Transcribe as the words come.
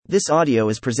This audio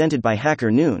is presented by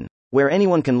Hacker Noon, where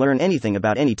anyone can learn anything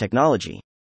about any technology.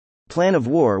 Plan of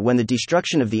War When the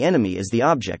Destruction of the Enemy is the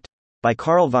Object, by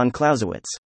Karl von Clausewitz.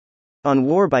 On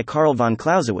War by Karl von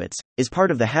Clausewitz is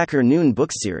part of the Hacker Noon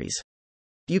books series.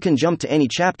 You can jump to any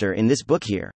chapter in this book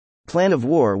here. Plan of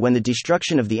War When the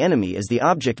Destruction of the Enemy is the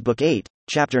Object, Book 8,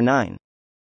 Chapter 9.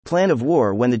 Plan of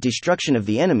War When the Destruction of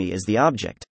the Enemy is the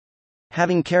Object.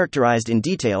 Having characterized in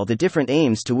detail the different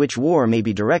aims to which war may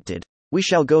be directed, we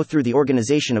shall go through the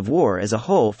organization of war as a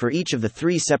whole for each of the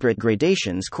three separate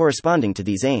gradations corresponding to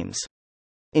these aims.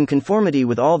 In conformity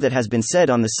with all that has been said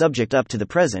on the subject up to the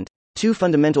present, two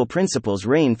fundamental principles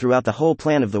reign throughout the whole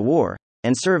plan of the war,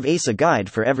 and serve as a guide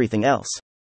for everything else.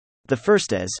 The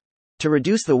first is to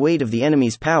reduce the weight of the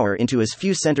enemy's power into as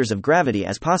few centers of gravity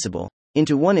as possible,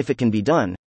 into one if it can be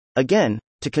done. Again,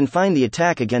 to confine the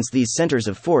attack against these centers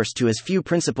of force to as few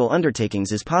principal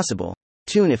undertakings as possible,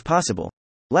 tune if possible.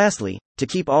 Lastly, to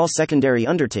keep all secondary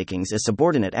undertakings as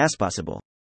subordinate as possible.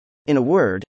 In a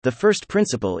word, the first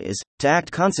principle is to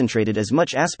act concentrated as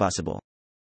much as possible.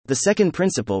 The second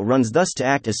principle runs thus: to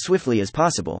act as swiftly as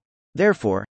possible,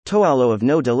 therefore, to allow of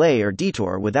no delay or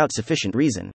detour without sufficient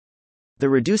reason. The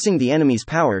reducing the enemy's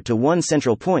power to one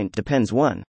central point depends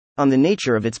 1. On the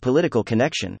nature of its political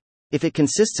connection. If it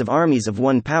consists of armies of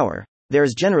one power, there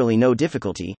is generally no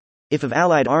difficulty. If of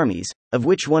allied armies, of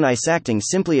which one is acting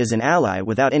simply as an ally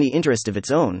without any interest of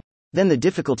its own, then the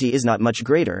difficulty is not much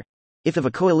greater. If of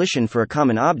a coalition for a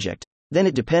common object, then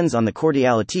it depends on the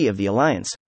cordiality of the alliance.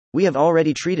 We have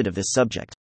already treated of this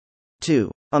subject.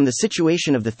 2. On the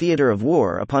situation of the theater of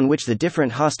war upon which the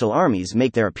different hostile armies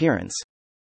make their appearance.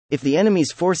 If the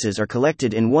enemy's forces are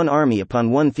collected in one army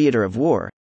upon one theater of war,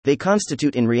 they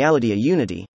constitute in reality a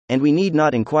unity, and we need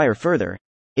not inquire further.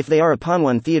 If they are upon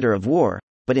one theater of war,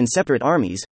 but in separate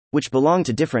armies, which belong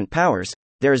to different powers,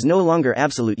 there is no longer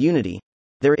absolute unity.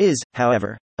 There is,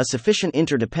 however, a sufficient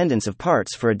interdependence of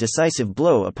parts for a decisive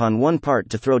blow upon one part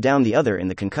to throw down the other in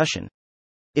the concussion.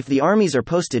 If the armies are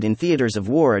posted in theaters of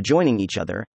war adjoining each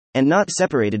other, and not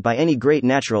separated by any great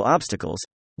natural obstacles,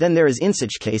 then there is in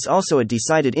such case also a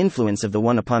decided influence of the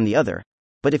one upon the other.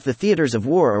 But if the theaters of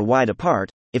war are wide apart,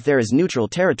 if there is neutral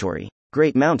territory,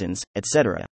 great mountains,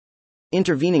 etc.,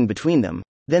 intervening between them,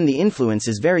 then the influence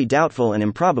is very doubtful and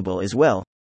improbable as well.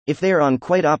 If they are on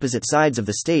quite opposite sides of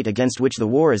the state against which the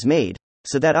war is made,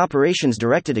 so that operations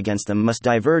directed against them must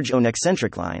diverge on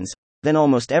eccentric lines, then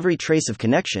almost every trace of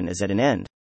connection is at an end.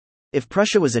 If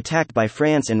Prussia was attacked by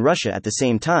France and Russia at the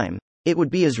same time, it would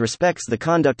be as respects the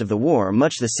conduct of the war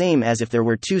much the same as if there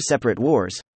were two separate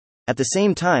wars. At the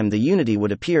same time the unity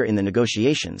would appear in the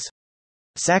negotiations.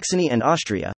 Saxony and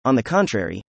Austria, on the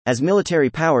contrary, as military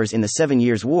powers in the 7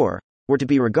 Years' War, were to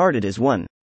be regarded as one.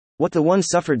 What the one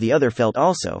suffered the other felt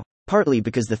also, partly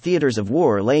because the theaters of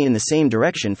war lay in the same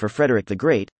direction for Frederick the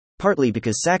Great, partly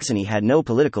because Saxony had no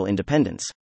political independence.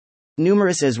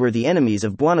 Numerous as were the enemies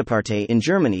of Buonaparte in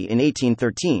Germany in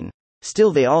 1813,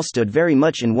 still they all stood very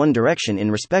much in one direction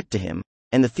in respect to him,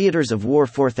 and the theaters of war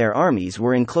for their armies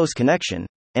were in close connection,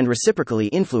 and reciprocally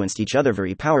influenced each other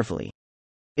very powerfully.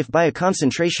 If by a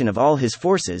concentration of all his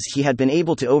forces he had been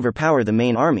able to overpower the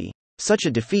main army, such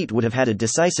a defeat would have had a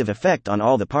decisive effect on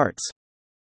all the parts.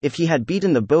 If he had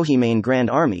beaten the Bohemian Grand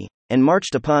Army, and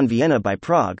marched upon Vienna by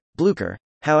Prague, Blücher,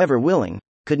 however willing,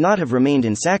 could not have remained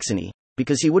in Saxony,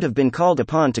 because he would have been called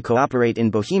upon to cooperate in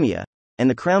Bohemia, and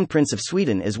the Crown Prince of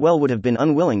Sweden as well would have been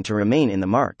unwilling to remain in the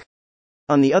Mark.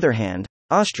 On the other hand,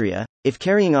 Austria, if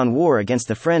carrying on war against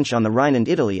the French on the Rhine and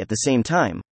Italy at the same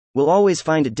time, will always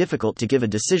find it difficult to give a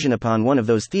decision upon one of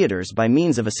those theaters by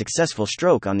means of a successful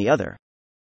stroke on the other.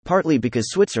 Partly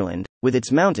because Switzerland, with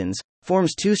its mountains,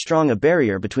 forms too strong a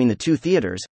barrier between the two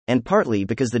theaters, and partly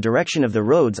because the direction of the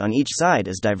roads on each side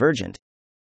is divergent.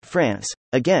 France,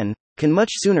 again, can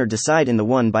much sooner decide in the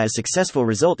one by a successful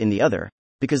result in the other,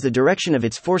 because the direction of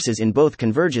its forces in both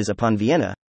converges upon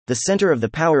Vienna, the center of the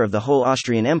power of the whole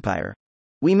Austrian Empire.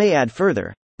 We may add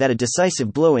further, that a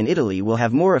decisive blow in Italy will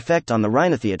have more effect on the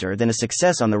Rhine theater than a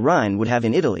success on the Rhine would have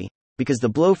in Italy, because the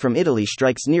blow from Italy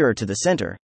strikes nearer to the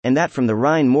center, and that from the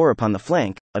Rhine more upon the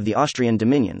flank, of the Austrian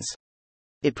dominions.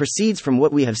 It proceeds from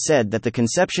what we have said that the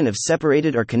conception of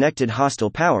separated or connected hostile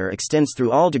power extends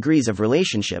through all degrees of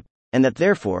relationship, and that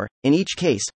therefore, in each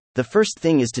case, the first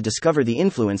thing is to discover the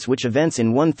influence which events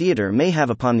in one theater may have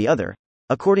upon the other,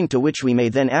 according to which we may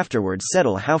then afterwards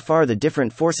settle how far the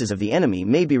different forces of the enemy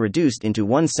may be reduced into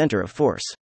one center of force.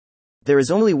 There is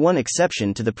only one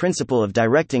exception to the principle of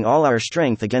directing all our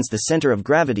strength against the center of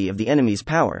gravity of the enemy's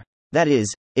power, that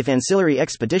is, if ancillary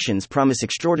expeditions promise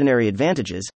extraordinary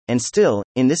advantages, and still,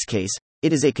 in this case,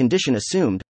 it is a condition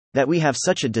assumed, that we have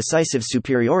such a decisive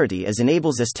superiority as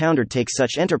enables us to undertake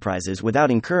such enterprises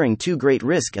without incurring too great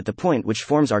risk at the point which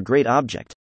forms our great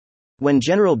object. When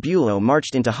General Bülow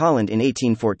marched into Holland in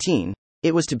 1814,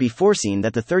 it was to be foreseen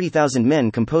that the 30,000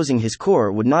 men composing his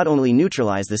corps would not only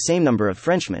neutralize the same number of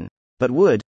Frenchmen, but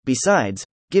would, besides,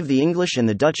 give the English and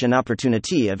the Dutch an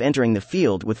opportunity of entering the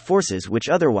field with forces which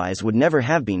otherwise would never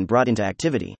have been brought into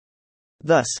activity.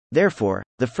 Thus, therefore,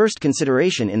 the first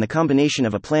consideration in the combination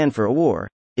of a plan for a war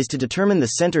is to determine the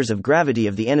centers of gravity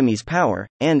of the enemy's power,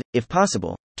 and, if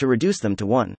possible, to reduce them to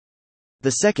one.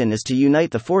 The second is to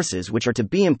unite the forces which are to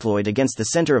be employed against the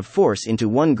center of force into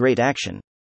one great action.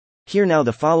 Here now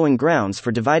the following grounds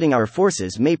for dividing our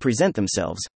forces may present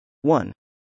themselves. 1.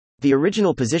 The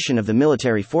original position of the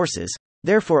military forces,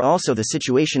 therefore also the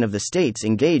situation of the states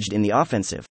engaged in the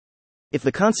offensive. If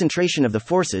the concentration of the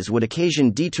forces would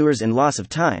occasion detours and loss of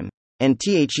time, and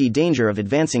the danger of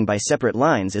advancing by separate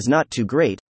lines is not too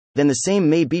great, then the same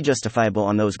may be justifiable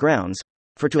on those grounds,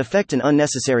 for to effect an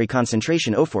unnecessary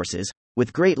concentration of forces,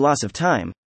 with great loss of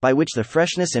time, by which the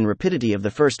freshness and rapidity of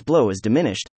the first blow is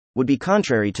diminished, would be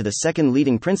contrary to the second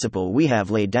leading principle we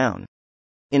have laid down.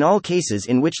 In all cases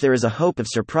in which there is a hope of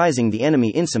surprising the enemy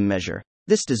in some measure,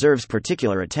 this deserves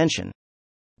particular attention.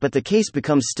 But the case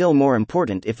becomes still more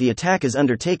important if the attack is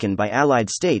undertaken by allied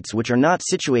states which are not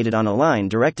situated on a line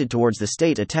directed towards the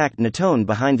state attacked one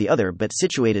behind the other but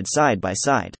situated side by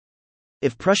side.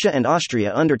 If Prussia and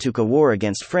Austria undertook a war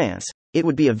against France, it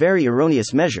would be a very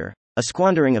erroneous measure, a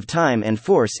squandering of time and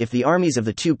force if the armies of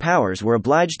the two powers were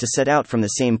obliged to set out from the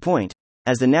same point,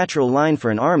 as the natural line for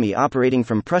an army operating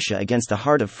from Prussia against the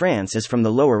heart of France is from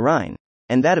the Lower Rhine,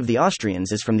 and that of the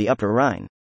Austrians is from the Upper Rhine.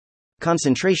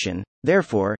 Concentration,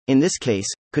 therefore, in this case,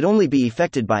 could only be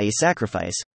effected by a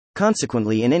sacrifice.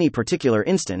 Consequently, in any particular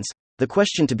instance, the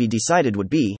question to be decided would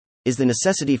be, is the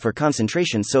necessity for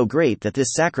concentration so great that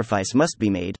this sacrifice must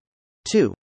be made?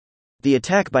 2. The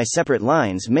attack by separate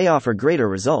lines may offer greater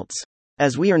results.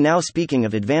 As we are now speaking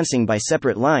of advancing by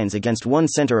separate lines against one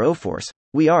center of force,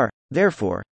 we are,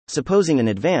 therefore, supposing an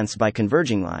advance by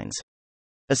converging lines.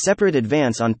 A separate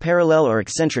advance on parallel or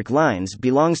eccentric lines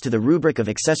belongs to the rubric of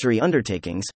accessory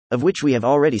undertakings, of which we have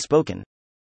already spoken.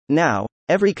 Now,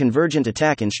 every convergent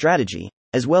attack in strategy,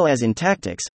 as well as in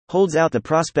tactics, holds out the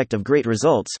prospect of great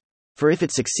results, for if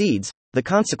it succeeds, the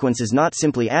consequence is not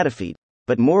simply a defeat,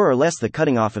 but more or less the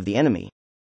cutting off of the enemy.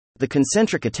 The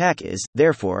concentric attack is,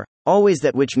 therefore, always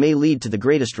that which may lead to the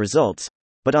greatest results,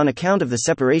 but on account of the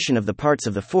separation of the parts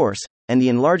of the force, and the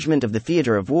enlargement of the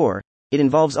theater of war, it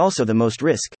involves also the most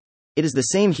risk. It is the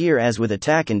same here as with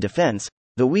attack and defense,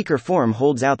 the weaker form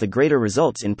holds out the greater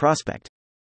results in prospect.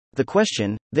 The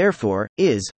question, therefore,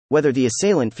 is, whether the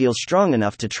assailant feels strong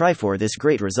enough to try for this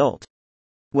great result.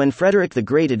 When Frederick the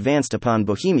Great advanced upon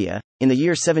Bohemia, in the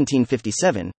year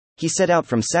 1757, he set out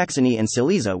from Saxony and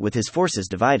Silesia with his forces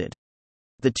divided.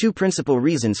 The two principal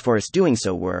reasons for his doing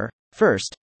so were,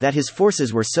 first, that his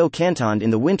forces were so cantoned in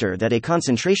the winter that a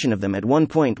concentration of them at one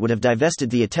point would have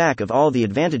divested the attack of all the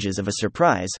advantages of a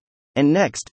surprise, and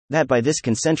next, that by this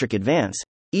concentric advance,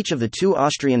 each of the two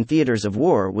Austrian theaters of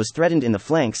war was threatened in the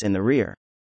flanks and the rear.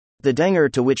 The danger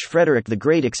to which Frederick the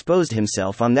Great exposed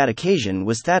himself on that occasion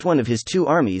was that one of his two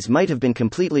armies might have been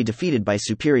completely defeated by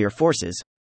superior forces.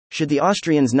 Should the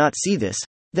Austrians not see this,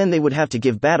 then they would have to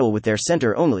give battle with their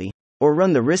center only, or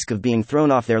run the risk of being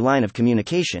thrown off their line of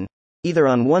communication, either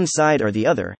on one side or the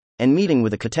other, and meeting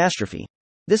with a catastrophe.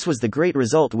 This was the great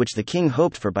result which the king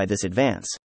hoped for by this advance.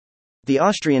 The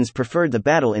Austrians preferred the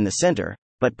battle in the center,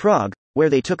 but Prague, where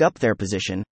they took up their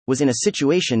position, was in a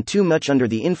situation too much under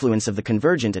the influence of the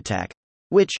convergent attack,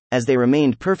 which, as they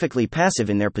remained perfectly passive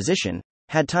in their position,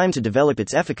 had time to develop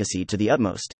its efficacy to the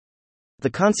utmost. The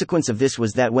consequence of this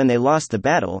was that when they lost the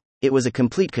battle, it was a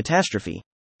complete catastrophe,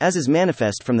 as is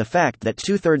manifest from the fact that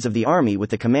 2/3 of the army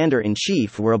with the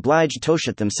commander-in-chief were obliged to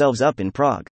shut themselves up in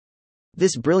Prague.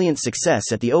 This brilliant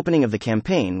success at the opening of the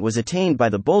campaign was attained by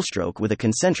the bullstroke with a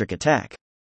concentric attack.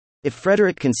 If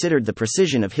Frederick considered the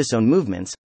precision of his own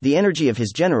movements, the energy of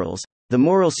his generals, the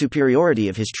moral superiority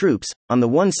of his troops, on the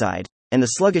one side, and the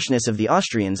sluggishness of the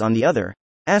Austrians on the other,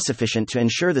 as sufficient to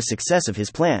ensure the success of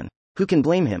his plan, who can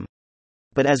blame him?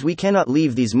 But as we cannot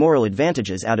leave these moral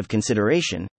advantages out of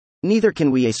consideration, neither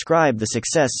can we ascribe the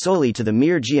success solely to the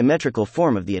mere geometrical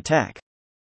form of the attack.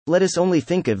 Let us only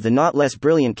think of the not less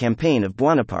brilliant campaign of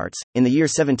Buonaparte's, in the year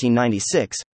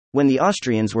 1796, when the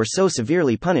Austrians were so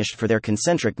severely punished for their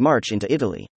concentric march into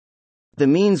Italy. The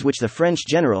means which the French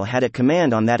general had at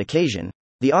command on that occasion,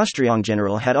 the Austrian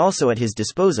general had also at his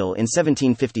disposal in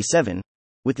 1757,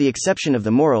 with the exception of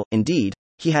the moral. Indeed,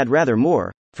 he had rather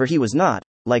more, for he was not,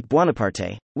 like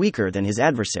Buonaparte, weaker than his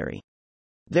adversary.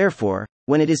 Therefore,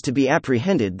 when it is to be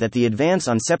apprehended that the advance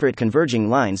on separate converging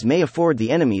lines may afford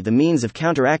the enemy the means of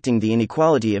counteracting the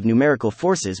inequality of numerical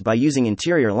forces by using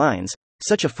interior lines,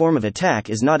 such a form of attack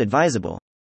is not advisable,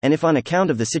 and if on account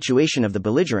of the situation of the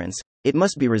belligerents, it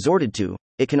must be resorted to,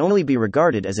 it can only be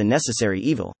regarded as a necessary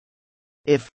evil.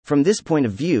 If, from this point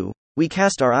of view, we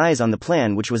cast our eyes on the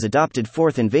plan which was adopted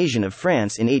fourth invasion of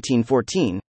France in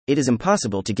 1814, it is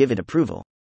impossible to give it approval.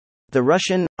 The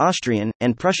Russian, Austrian,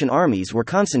 and Prussian armies were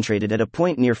concentrated at a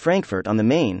point near Frankfurt on the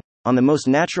Main, on the most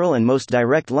natural and most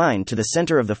direct line to the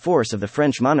center of the force of the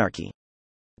French monarchy.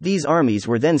 These armies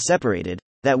were then separated,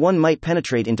 that one might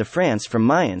penetrate into France from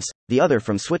Mayence, the other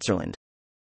from Switzerland.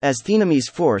 As Thienemy's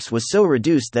force was so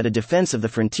reduced that a defense of the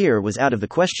frontier was out of the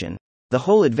question, the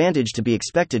whole advantage to be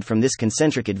expected from this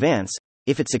concentric advance,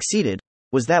 if it succeeded,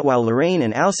 was that while Lorraine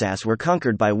and Alsace were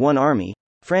conquered by one army,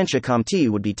 Franche-Comté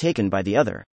would be taken by the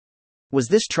other. Was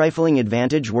this trifling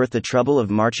advantage worth the trouble of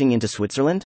marching into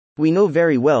Switzerland? We know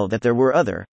very well that there were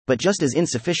other, but just as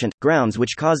insufficient, grounds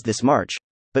which caused this march,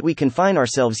 but we confine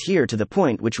ourselves here to the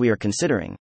point which we are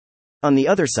considering. On the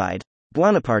other side,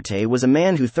 Buonaparte was a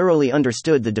man who thoroughly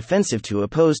understood the defensive to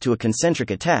oppose to a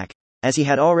concentric attack, as he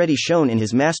had already shown in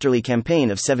his masterly campaign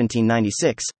of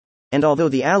 1796, and although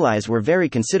the Allies were very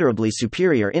considerably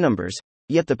superior in numbers,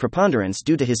 yet the preponderance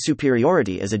due to his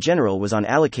superiority as a general was on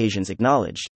all occasions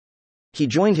acknowledged. He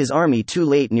joined his army too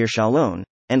late near Chalon,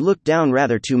 and looked down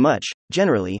rather too much,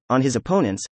 generally, on his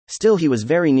opponents, still he was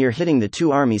very near hitting the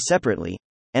two armies separately,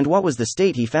 and what was the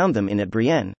state he found them in at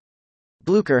Brienne?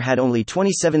 Blücher had only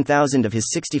 27,000 of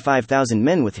his 65,000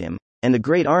 men with him, and the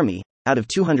great army, out of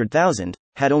 200,000,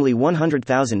 had only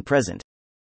 100,000 present.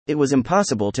 It was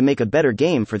impossible to make a better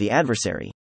game for the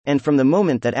adversary, and from the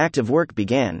moment that active work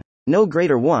began, no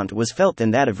greater want was felt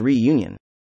than that of reunion.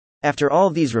 After all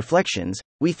these reflections,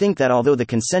 we think that although the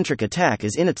concentric attack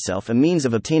is in itself a means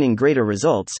of obtaining greater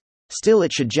results, still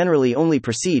it should generally only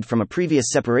proceed from a previous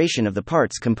separation of the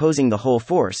parts composing the whole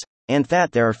force, and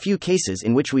that there are few cases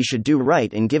in which we should do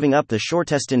right in giving up the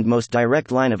shortest and most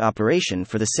direct line of operation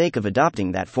for the sake of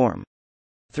adopting that form.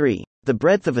 3. The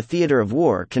breadth of a theater of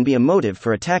war can be a motive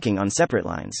for attacking on separate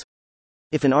lines.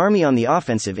 If an army on the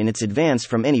offensive in its advance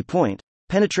from any point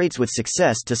penetrates with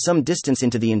success to some distance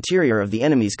into the interior of the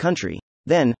enemy's country,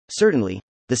 then, certainly,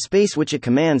 the space which it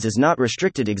commands is not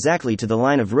restricted exactly to the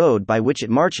line of road by which it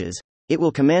marches, it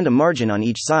will command a margin on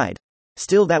each side.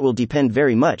 Still, that will depend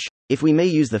very much, if we may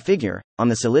use the figure, on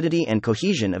the solidity and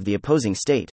cohesion of the opposing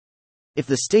state. If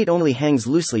the state only hangs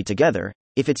loosely together,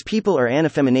 if its people are an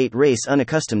effeminate race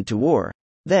unaccustomed to war,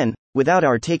 then, without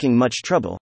our taking much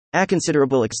trouble, a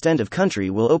considerable extent of country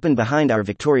will open behind our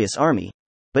victorious army.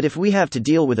 But if we have to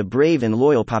deal with a brave and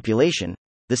loyal population,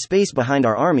 the space behind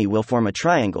our army will form a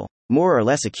triangle, more or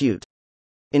less acute.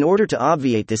 In order to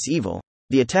obviate this evil,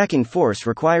 the attacking force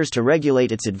requires to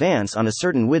regulate its advance on a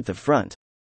certain width of front.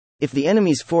 If the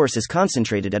enemy's force is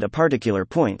concentrated at a particular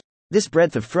point, this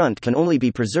breadth of front can only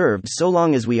be preserved so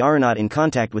long as we are not in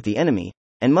contact with the enemy,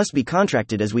 and must be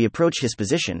contracted as we approach his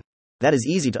position. That is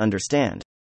easy to understand.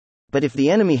 But if the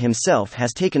enemy himself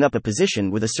has taken up a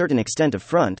position with a certain extent of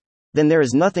front, then there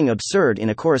is nothing absurd in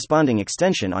a corresponding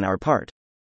extension on our part.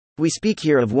 We speak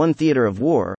here of one theater of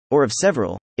war, or of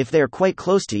several, if they are quite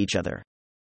close to each other.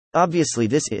 Obviously,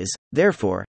 this is,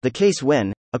 therefore, the case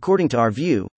when, according to our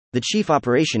view, the chief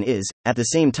operation is, at the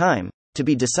same time, to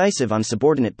be decisive on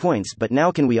subordinate points. But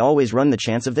now, can we always run the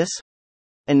chance of this?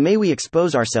 And may we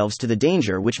expose ourselves to the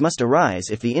danger which must arise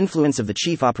if the influence of the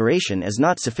chief operation is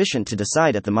not sufficient to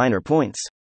decide at the minor points?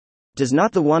 Does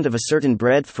not the want of a certain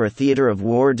breadth for a theater of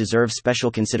war deserve special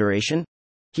consideration?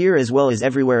 Here as well as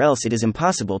everywhere else, it is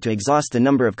impossible to exhaust the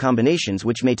number of combinations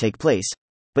which may take place,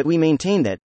 but we maintain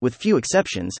that, with few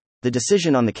exceptions, the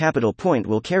decision on the capital point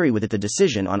will carry with it the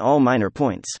decision on all minor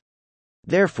points.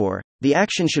 Therefore, the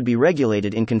action should be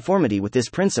regulated in conformity with this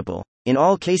principle, in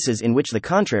all cases in which the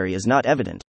contrary is not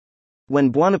evident. When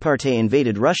Buonaparte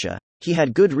invaded Russia, he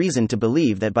had good reason to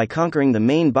believe that by conquering the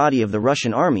main body of the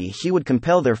Russian army he would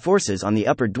compel their forces on the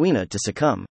upper Dwina to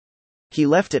succumb. He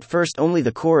left at first only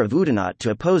the corps of Oudinot to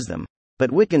oppose them,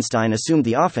 but Wittgenstein assumed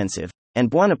the offensive,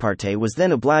 and Buonaparte was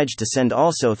then obliged to send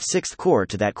also the 6th Corps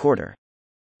to that quarter.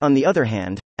 On the other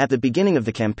hand, at the beginning of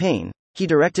the campaign, he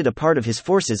directed a part of his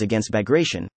forces against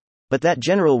Bagration, but that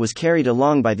general was carried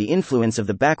along by the influence of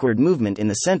the backward movement in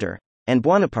the center, and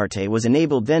Buonaparte was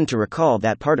enabled then to recall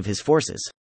that part of his forces.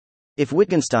 If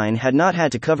Wittgenstein had not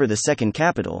had to cover the second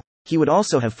capital, he would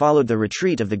also have followed the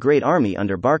retreat of the great army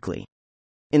under Barclay.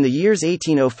 In the years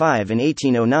 1805 and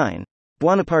 1809,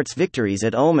 Buonaparte's victories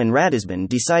at Ulm and Ratisbon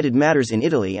decided matters in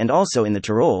Italy and also in the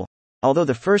Tyrol, although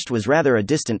the first was rather a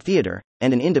distant theatre,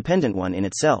 and an independent one in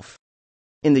itself.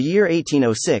 In the year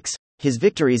 1806, his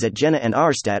victories at Jena and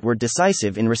Auerstadt were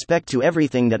decisive in respect to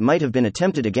everything that might have been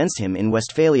attempted against him in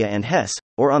Westphalia and Hesse,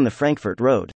 or on the Frankfurt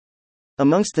road.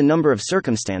 Amongst the number of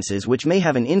circumstances which may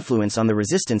have an influence on the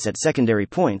resistance at secondary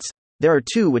points, there are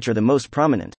two which are the most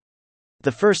prominent.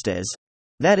 The first is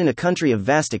that in a country of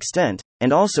vast extent,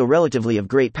 and also relatively of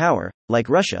great power, like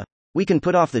Russia, we can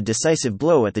put off the decisive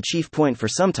blow at the chief point for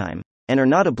some time, and are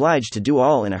not obliged to do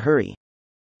all in a hurry.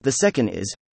 The second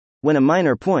is when a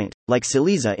minor point, like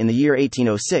Silesia in the year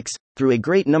 1806, through a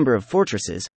great number of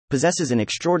fortresses, possesses an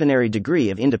extraordinary degree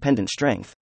of independent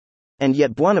strength. And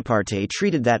yet Buonaparte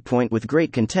treated that point with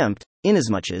great contempt,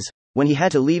 inasmuch as, when he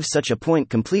had to leave such a point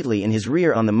completely in his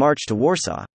rear on the march to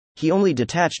Warsaw, he only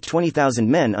detached 20,000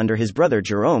 men under his brother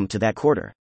Jerome to that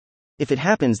quarter. If it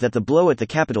happens that the blow at the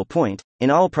capital point, in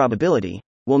all probability,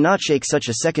 will not shake such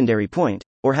a secondary point,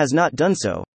 or has not done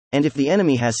so, and if the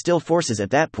enemy has still forces at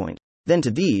that point, then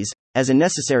to these, as a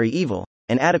necessary evil,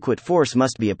 an adequate force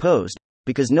must be opposed,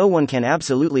 because no one can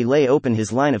absolutely lay open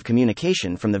his line of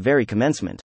communication from the very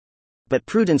commencement. But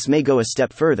prudence may go a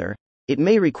step further. It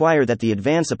may require that the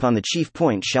advance upon the chief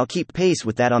point shall keep pace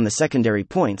with that on the secondary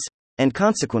points, and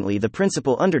consequently the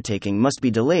principal undertaking must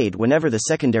be delayed whenever the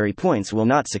secondary points will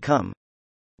not succumb.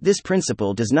 This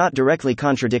principle does not directly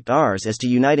contradict ours as to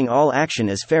uniting all action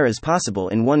as fair as possible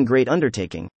in one great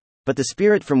undertaking, but the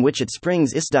spirit from which it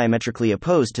springs is diametrically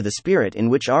opposed to the spirit in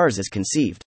which ours is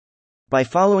conceived. By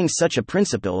following such a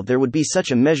principle, there would be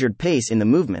such a measured pace in the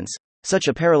movements, such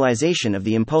a paralyzation of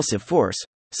the impulsive force,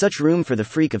 such room for the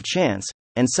freak of chance,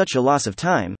 and such a loss of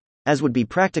time, as would be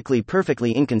practically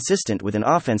perfectly inconsistent with an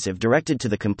offensive directed to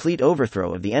the complete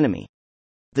overthrow of the enemy.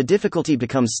 The difficulty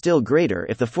becomes still greater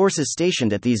if the forces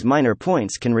stationed at these minor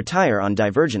points can retire on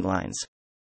divergent lines.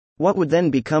 What would then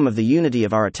become of the unity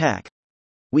of our attack?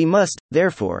 We must,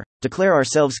 therefore, declare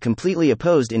ourselves completely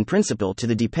opposed in principle to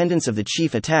the dependence of the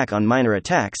chief attack on minor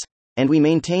attacks, and we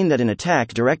maintain that an attack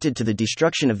directed to the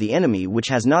destruction of the enemy which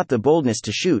has not the boldness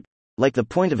to shoot, like the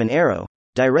point of an arrow,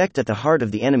 direct at the heart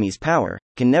of the enemy's power,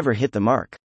 can never hit the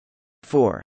mark.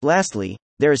 4. Lastly,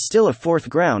 there is still a fourth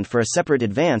ground for a separate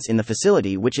advance in the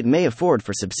facility which it may afford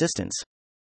for subsistence.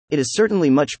 It is certainly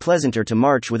much pleasanter to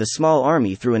march with a small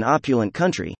army through an opulent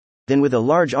country, than with a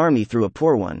large army through a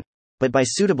poor one. But by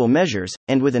suitable measures,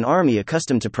 and with an army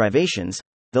accustomed to privations,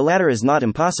 the latter is not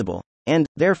impossible, and,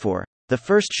 therefore, the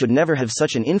first should never have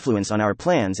such an influence on our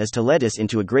plans as to lead us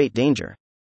into a great danger.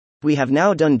 We have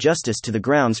now done justice to the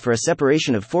grounds for a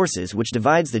separation of forces which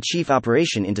divides the chief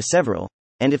operation into several,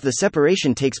 and if the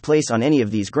separation takes place on any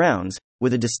of these grounds,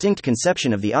 with a distinct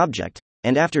conception of the object,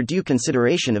 and after due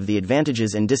consideration of the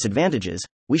advantages and disadvantages,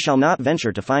 we shall not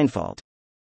venture to find fault.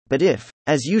 But if,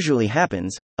 as usually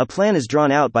happens, a plan is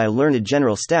drawn out by a learned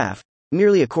general staff,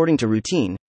 merely according to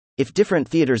routine, if different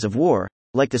theatres of war,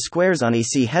 like the squares on a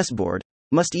Hesse board,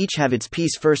 must each have its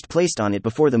piece first placed on it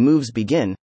before the moves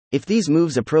begin, if these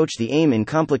moves approach the aim in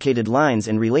complicated lines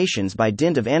and relations by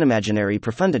dint of animaginary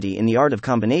profundity in the art of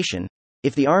combination,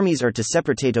 if the armies are to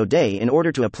separate day in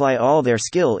order to apply all their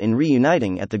skill in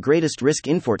reuniting at the greatest risk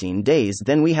in 14 days,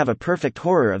 then we have a perfect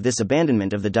horror of this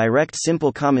abandonment of the direct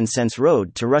simple common sense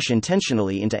road to rush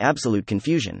intentionally into absolute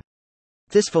confusion.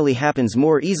 This fully happens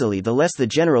more easily the less the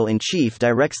general-in-chief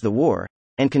directs the war,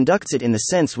 and conducts it in the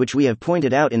sense which we have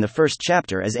pointed out in the first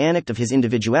chapter as annexed of his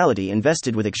individuality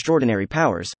invested with extraordinary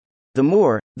powers. The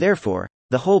more, therefore,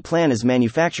 the whole plan is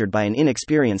manufactured by an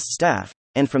inexperienced staff,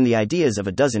 and from the ideas of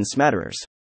a dozen smatterers.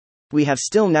 We have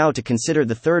still now to consider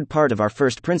the third part of our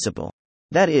first principle,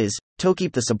 that is, to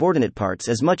keep the subordinate parts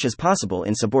as much as possible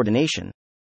in subordination.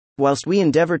 Whilst we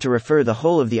endeavor to refer the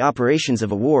whole of the operations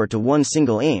of a war to one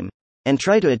single aim, and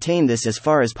try to attain this as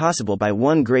far as possible by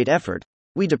one great effort,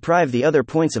 we deprive the other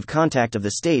points of contact of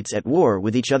the states at war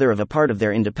with each other of a part of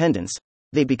their independence.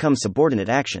 They become subordinate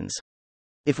actions.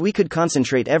 If we could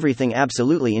concentrate everything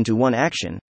absolutely into one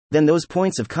action, then those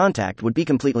points of contact would be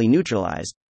completely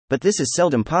neutralized, but this is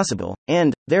seldom possible,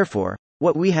 and, therefore,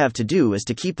 what we have to do is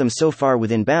to keep them so far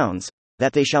within bounds,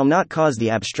 that they shall not cause the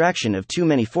abstraction of too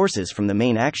many forces from the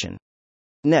main action.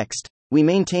 Next, we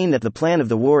maintain that the plan of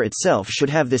the war itself should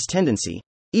have this tendency,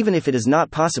 even if it is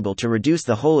not possible to reduce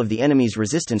the whole of the enemy's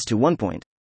resistance to one point.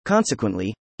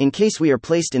 Consequently, in case we are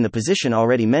placed in the position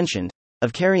already mentioned,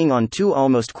 of carrying on two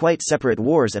almost quite separate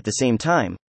wars at the same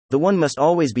time, the one must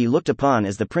always be looked upon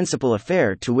as the principal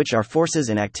affair to which our forces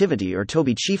and activity are to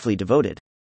be chiefly devoted.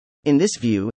 In this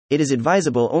view, it is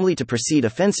advisable only to proceed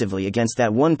offensively against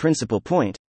that one principal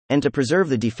point, and to preserve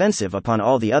the defensive upon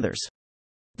all the others.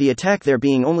 The attack there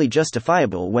being only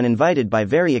justifiable when invited by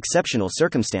very exceptional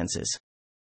circumstances.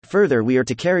 further we are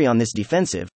to carry on this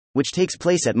defensive, which takes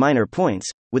place at minor points,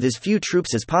 with as few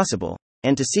troops as possible,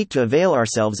 and to seek to avail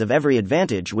ourselves of every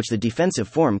advantage which the defensive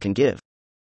form can give.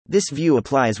 This view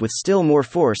applies with still more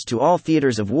force to all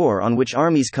theaters of war on which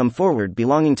armies come forward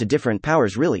belonging to different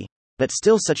powers really, but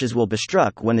still such as will be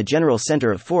struck when the general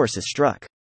center of force is struck.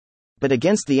 But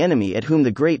against the enemy at whom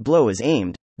the great blow is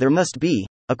aimed, there must be,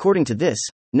 according to this,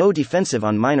 no defensive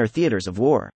on minor theaters of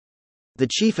war. The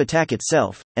chief attack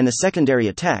itself, and the secondary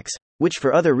attacks, which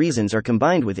for other reasons are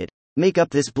combined with it, make up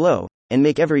this blow, and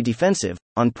make every defensive,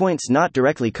 on points not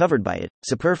directly covered by it,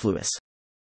 superfluous.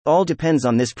 All depends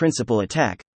on this principal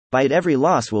attack, by it every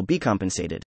loss will be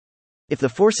compensated. If the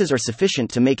forces are sufficient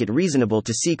to make it reasonable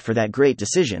to seek for that great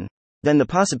decision, then the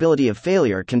possibility of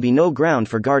failure can be no ground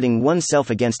for guarding oneself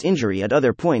against injury at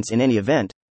other points in any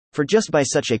event, for just by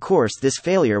such a course this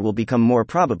failure will become more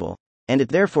probable, and it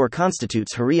therefore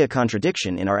constitutes a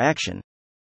contradiction in our action.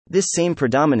 This same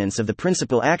predominance of the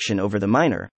principal action over the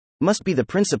minor must be the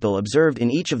principle observed in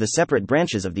each of the separate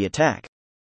branches of the attack.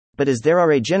 But as there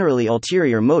are generally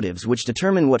ulterior motives which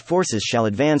determine what forces shall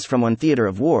advance from one theater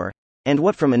of war, and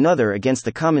what from another against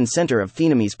the common center of the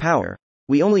enemy's power,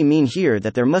 we only mean here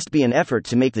that there must be an effort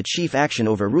to make the chief action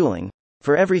overruling,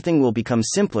 for everything will become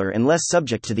simpler and less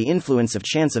subject to the influence of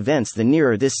chance events the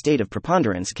nearer this state of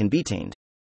preponderance can be attained.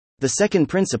 The second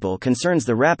principle concerns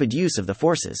the rapid use of the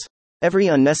forces. Every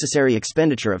unnecessary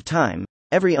expenditure of time,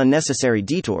 every unnecessary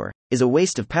detour, is a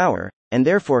waste of power, and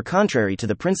therefore contrary to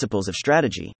the principles of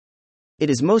strategy.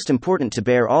 It is most important to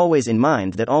bear always in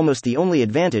mind that almost the only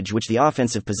advantage which the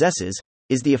offensive possesses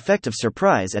is the effect of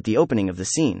surprise at the opening of the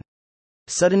scene.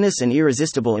 Suddenness and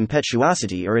irresistible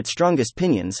impetuosity are its strongest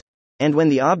pinions, and when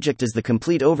the object is the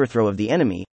complete overthrow of the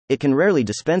enemy, it can rarely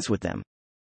dispense with them.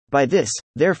 By this,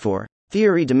 therefore,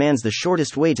 theory demands the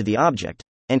shortest way to the object,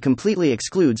 and completely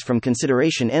excludes from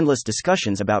consideration endless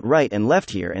discussions about right and left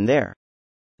here and there.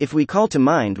 If we call to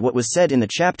mind what was said in the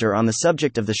chapter on the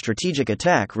subject of the strategic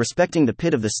attack respecting the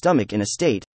pit of the stomach in a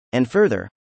state, and further,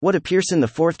 what appears in the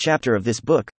 4th chapter of this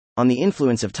book, on the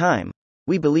influence of time,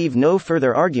 we believe no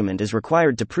further argument is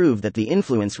required to prove that the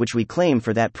influence which we claim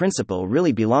for that principle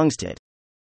really belongs to it.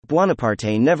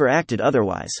 Buonaparte never acted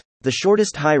otherwise. The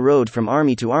shortest high road from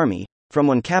army to army, from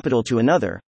one capital to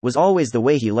another, was always the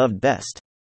way he loved best.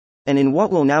 And in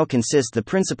what will now consist the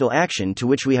principal action to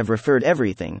which we have referred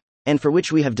everything, and for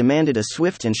which we have demanded a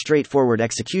swift and straightforward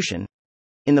execution?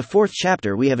 In the 4th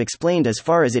chapter we have explained as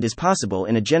far as it is possible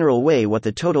in a general way what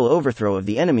the total overthrow of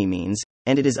the enemy means,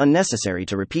 and it is unnecessary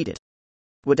to repeat it.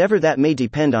 Whatever that may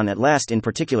depend on at last in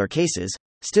particular cases,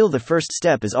 still the first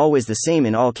step is always the same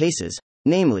in all cases,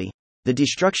 namely, the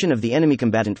destruction of the enemy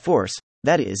combatant force,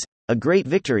 that is, a great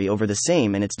victory over the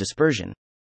same and its dispersion.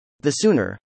 The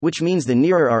sooner, which means the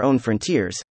nearer our own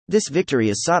frontiers, this victory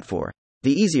is sought for,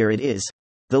 the easier it is.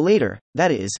 The later,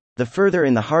 that is, the further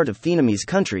in the heart of the enemy's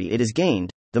country it is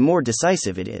gained, the more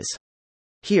decisive it is.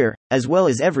 Here, as well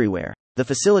as everywhere, the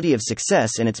facility of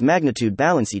success and its magnitude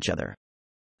balance each other.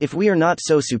 If we are not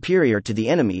so superior to the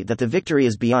enemy that the victory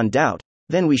is beyond doubt,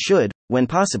 then we should, when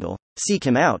possible, seek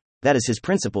him out, that is his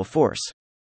principal force.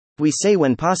 We say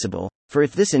when possible, for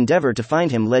if this endeavor to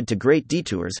find him led to great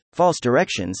detours, false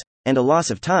directions, and a loss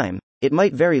of time, it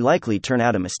might very likely turn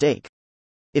out a mistake.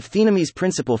 If the enemy's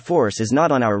principal force is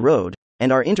not on our road,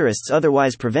 and our interests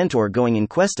otherwise prevent our going in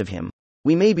quest of him,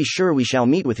 we may be sure we shall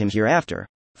meet with him hereafter,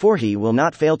 for he will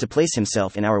not fail to place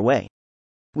himself in our way.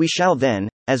 We shall then,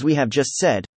 as we have just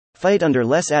said, fight under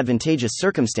less advantageous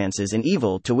circumstances and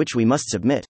evil to which we must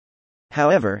submit.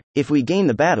 However, if we gain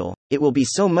the battle, it will be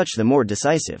so much the more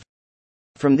decisive.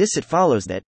 From this it follows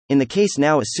that, in the case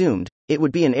now assumed, it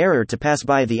would be an error to pass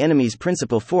by the enemy's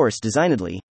principal force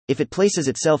designedly, if it places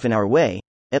itself in our way,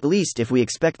 at least if we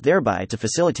expect thereby to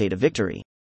facilitate a victory.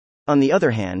 On the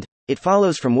other hand, it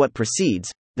follows from what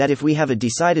precedes, that if we have a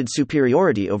decided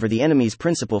superiority over the enemy's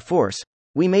principal force,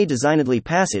 we may designedly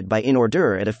pass it by in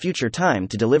order at a future time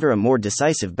to deliver a more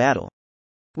decisive battle.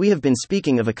 We have been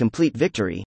speaking of a complete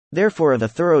victory, therefore of a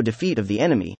thorough defeat of the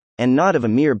enemy, and not of a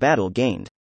mere battle gained.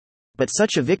 But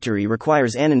such a victory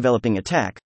requires an enveloping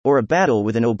attack, or a battle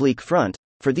with an oblique front,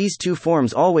 for these two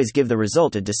forms always give the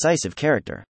result a decisive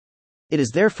character. It is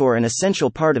therefore an essential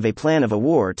part of a plan of a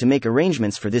war to make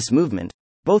arrangements for this movement,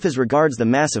 both as regards the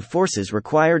mass of forces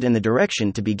required and the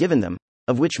direction to be given them,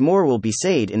 of which more will be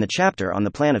said in the chapter on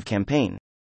the plan of campaign.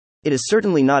 It is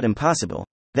certainly not impossible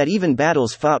that even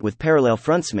battles fought with parallel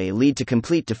fronts may lead to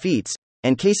complete defeats,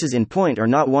 and cases in point are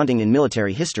not wanting in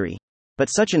military history, but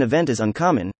such an event is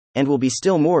uncommon, and will be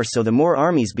still more so the more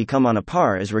armies become on a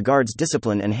par as regards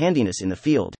discipline and handiness in the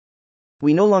field.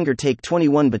 We no longer take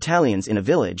 21 battalions in a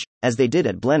village, as they did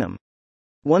at Blenheim.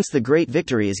 Once the great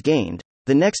victory is gained,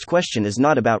 the next question is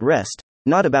not about rest,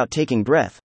 not about taking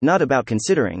breath, not about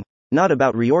considering, not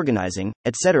about reorganizing,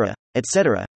 etc.,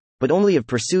 but only of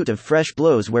pursuit of fresh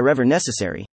blows wherever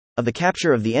necessary, of the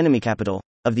capture of the enemy capital,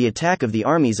 of the attack of the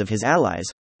armies of his allies,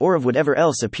 or of whatever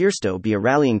else appears to be a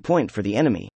rallying point for the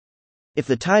enemy. If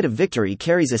the tide of victory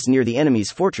carries us near the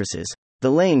enemy's fortresses, the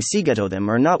laying siege to them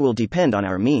or not will depend on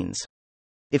our means.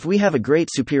 If we have a great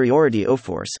superiority of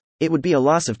force, it would be a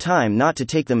loss of time not to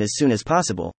take them as soon as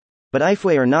possible, but if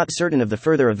we are not certain of the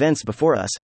further events before us,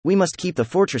 we must keep the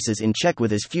fortresses in check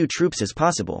with as few troops as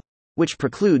possible, which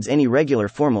precludes any regular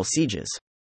formal sieges.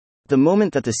 The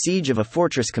moment that the siege of a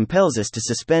fortress compels us to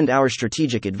suspend our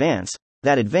strategic advance,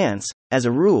 that advance, as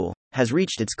a rule, has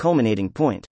reached its culminating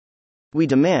point. We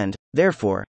demand,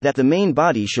 therefore, that the main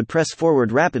body should press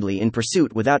forward rapidly in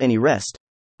pursuit without any rest.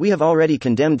 We have already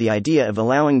condemned the idea of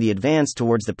allowing the advance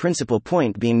towards the principal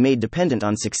point being made dependent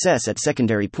on success at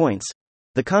secondary points.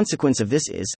 The consequence of this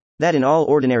is that in all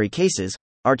ordinary cases,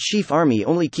 our chief army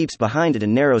only keeps behind it a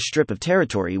narrow strip of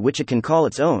territory which it can call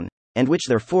its own, and which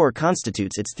therefore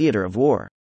constitutes its theater of war.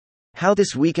 How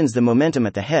this weakens the momentum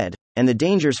at the head, and the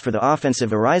dangers for the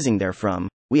offensive arising therefrom,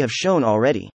 we have shown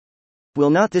already. Will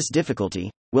not this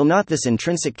difficulty, will not this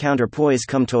intrinsic counterpoise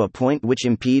come to a point which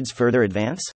impedes further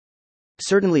advance?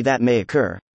 Certainly that may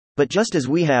occur. But just as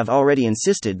we have already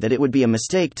insisted that it would be a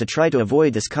mistake to try to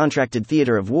avoid this contracted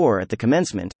theater of war at the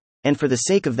commencement, and for the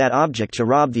sake of that object to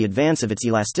rob the advance of its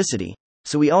elasticity,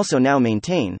 so we also now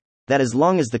maintain that as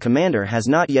long as the commander has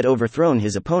not yet overthrown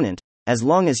his opponent, as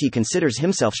long as he considers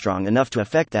himself strong enough to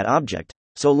effect that object,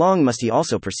 so long must he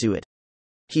also pursue it.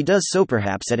 He does so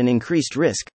perhaps at an increased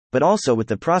risk, but also with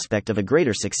the prospect of a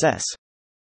greater success.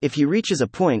 If he reaches a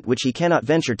point which he cannot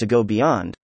venture to go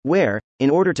beyond, where, in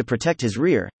order to protect his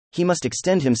rear, he must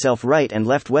extend himself right and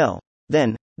left well,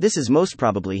 then, this is most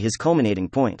probably his culminating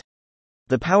point.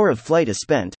 The power of flight is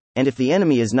spent, and if the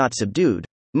enemy is not subdued,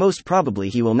 most probably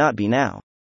he will not be now.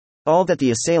 All that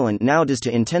the assailant now does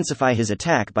to intensify his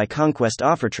attack by conquest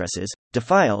of fortresses,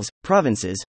 defiles,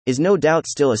 provinces, is no doubt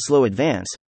still a slow advance,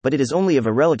 but it is only of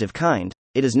a relative kind,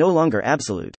 it is no longer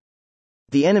absolute.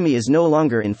 The enemy is no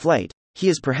longer in flight, he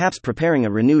is perhaps preparing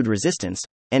a renewed resistance,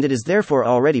 and it is therefore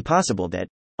already possible that,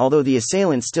 although the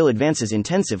assailant still advances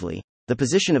intensively, the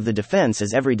position of the defense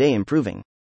is every day improving.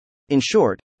 In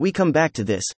short, we come back to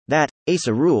this, that, as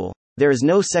a rule, there is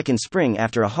no second spring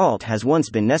after a halt has once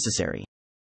been necessary.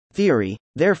 Theory,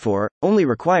 therefore, only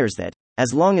requires that,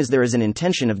 as long as there is an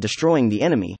intention of destroying the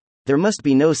enemy, there must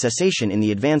be no cessation in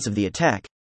the advance of the attack.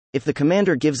 If the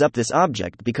commander gives up this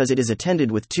object because it is attended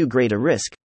with too great a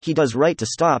risk, he does right to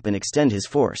stop and extend his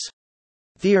force.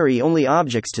 Theory only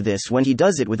objects to this when he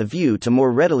does it with a view to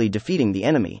more readily defeating the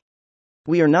enemy.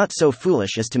 We are not so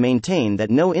foolish as to maintain that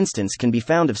no instance can be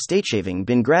found of state having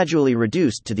been gradually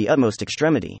reduced to the utmost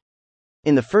extremity.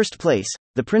 In the first place,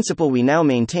 the principle we now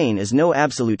maintain is no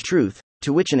absolute truth,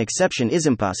 to which an exception is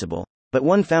impossible, but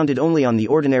one founded only on the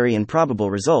ordinary and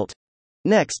probable result.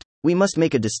 Next, we must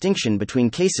make a distinction between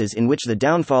cases in which the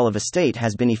downfall of a state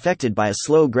has been effected by a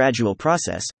slow gradual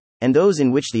process, and those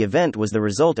in which the event was the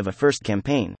result of a first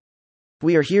campaign.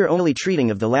 We are here only treating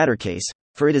of the latter case,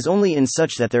 for it is only in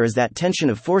such that there is that tension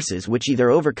of forces which either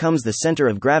overcomes the center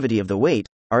of gravity of the weight,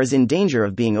 or is in danger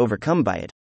of being overcome by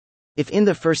it. If in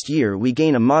the first year we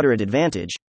gain a moderate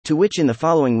advantage, to which in the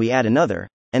following we add another,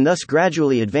 and thus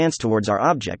gradually advance towards our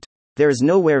object, there is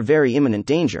nowhere very imminent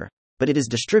danger, but it is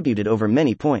distributed over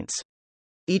many points.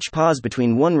 Each pause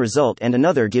between one result and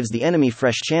another gives the enemy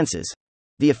fresh chances.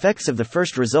 The effects of the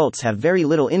first results have very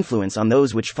little influence on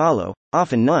those which follow,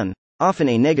 often none, often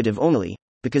a negative only,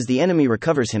 because the enemy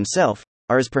recovers himself,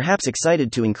 or is perhaps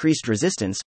excited to increased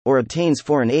resistance, or obtains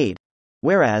foreign aid.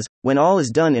 Whereas, when all is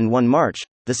done in one march,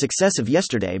 the success of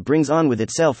yesterday brings on with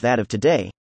itself that of today,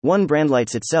 one brand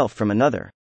lights itself from another.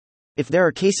 If there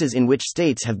are cases in which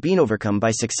states have been overcome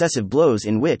by successive blows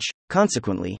in which,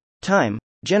 consequently, time,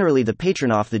 generally the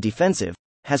patron of the defensive,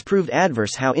 has proved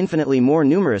adverse, how infinitely more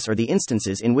numerous are the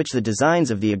instances in which the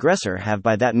designs of the aggressor have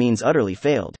by that means utterly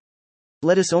failed.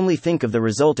 Let us only think of the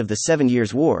result of the 7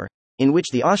 Years' War, in which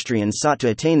the Austrians sought to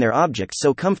attain their object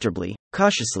so comfortably,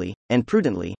 cautiously, and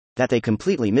prudently, that they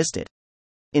completely missed it.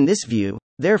 In this view,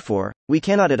 therefore, we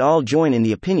cannot at all join in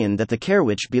the opinion that the care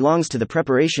which belongs to the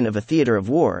preparation of a theater of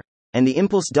war, and the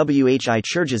impulse which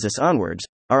urges us onwards,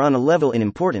 are on a level in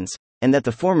importance, and that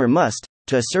the former must,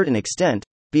 to a certain extent,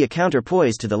 be a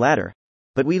counterpoise to the latter.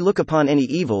 But we look upon any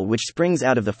evil which springs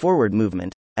out of the forward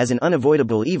movement, as an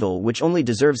unavoidable evil which only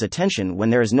deserves attention when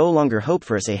there is no longer hope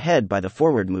for us ahead by the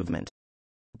forward movement.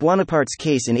 Buonaparte's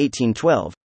case in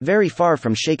 1812, very far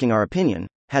from shaking our opinion,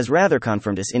 has rather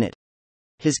confirmed us in it.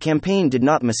 His campaign did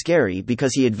not miscarry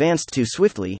because he advanced too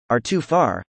swiftly, or too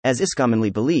far, as is commonly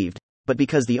believed, but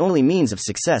because the only means of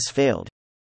success failed.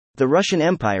 The Russian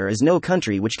Empire is no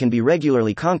country which can be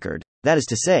regularly conquered, that is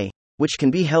to say, which can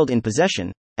be held in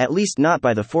possession, at least not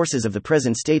by the forces of the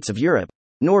present states of Europe,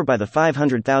 nor by the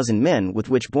 500,000 men with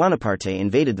which Buonaparte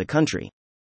invaded the country.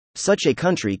 Such a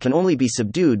country can only be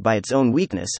subdued by its own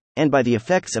weakness, and by the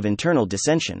effects of internal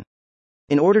dissension.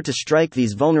 In order to strike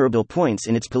these vulnerable points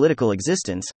in its political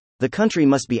existence, the country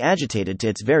must be agitated to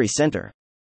its very center.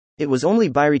 It was only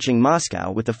by reaching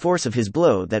Moscow with the force of his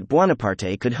blow that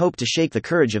Buonaparte could hope to shake the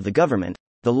courage of the government,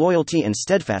 the loyalty and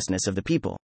steadfastness of the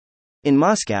people. In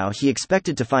Moscow he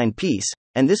expected to find peace,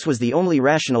 and this was the only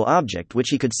rational object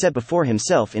which he could set before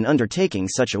himself in undertaking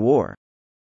such a war.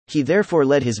 He therefore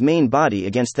led his main body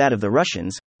against that of the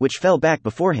Russians, which fell back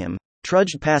before him,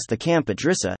 trudged past the camp at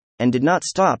Drissa, and did not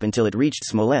stop until it reached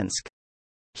Smolensk.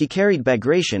 He carried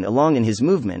Bagration along in his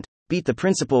movement, beat the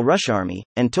principal Russian army,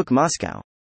 and took Moscow.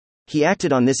 He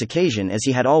acted on this occasion as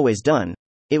he had always done.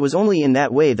 It was only in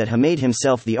that way that he made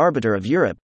himself the arbiter of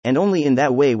Europe, and only in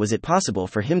that way was it possible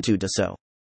for him to do so.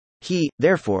 He,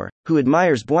 therefore, who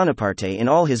admires Buonaparte in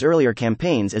all his earlier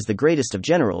campaigns as the greatest of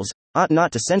generals, ought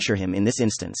not to censure him in this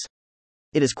instance.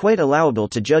 It is quite allowable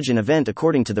to judge an event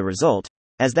according to the result,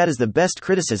 as that is the best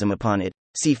criticism upon it,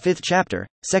 see 5th chapter,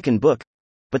 2nd book.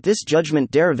 But this judgment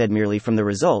derived merely from the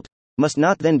result, must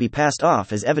not then be passed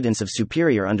off as evidence of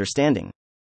superior understanding.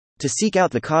 To seek out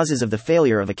the causes of the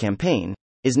failure of a campaign,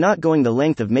 is not going the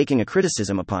length of making a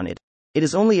criticism upon it. It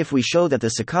is only if we show that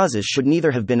the causes should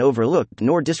neither have been overlooked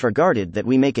nor disregarded that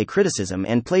we make a criticism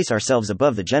and place ourselves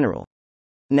above the general.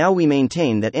 Now we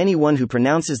maintain that anyone who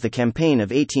pronounces the campaign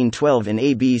of 1812 an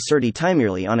absurdity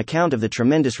merely on account of the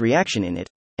tremendous reaction in it,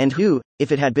 and who,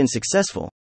 if it had been successful,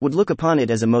 would look upon it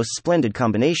as a most splendid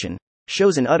combination,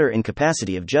 shows an utter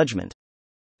incapacity of judgment.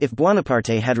 If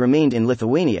Buonaparte had remained in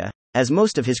Lithuania, as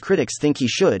most of his critics think he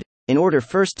should, in order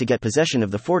first to get possession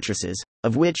of the fortresses,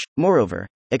 of which, moreover,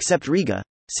 except Riga,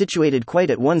 situated quite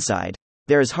at one side,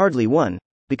 there is hardly one,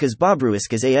 because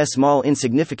Bobruisk is a small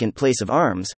insignificant place of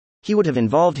arms, he would have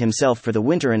involved himself for the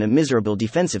winter in a miserable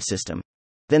defensive system.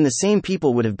 Then the same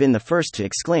people would have been the first to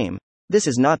exclaim, "This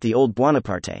is not the old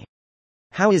Buonaparte.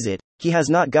 How is it, he has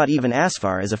not got even as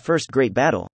far as a first great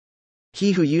battle?"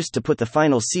 He who used to put the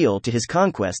final seal to his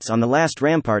conquests on the last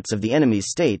ramparts of the enemy's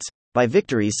states, by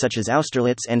victories such as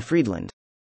Austerlitz and Friedland.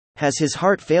 Has his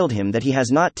heart failed him that he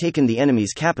has not taken the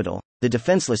enemy's capital, the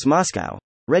defenseless Moscow,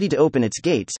 ready to open its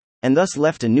gates, and thus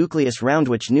left a nucleus round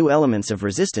which new elements of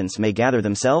resistance may gather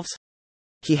themselves?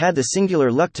 He had the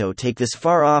singular luck to take this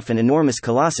far off and enormous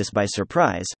colossus by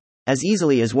surprise, as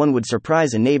easily as one would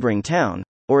surprise a neighboring town,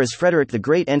 or as Frederick the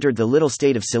Great entered the little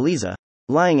state of Silesia,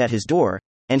 lying at his door,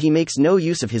 and he makes no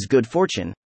use of his good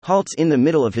fortune, halts in the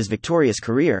middle of his victorious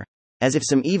career, as if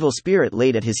some evil spirit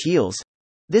laid at his heels.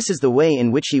 This is the way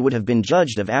in which he would have been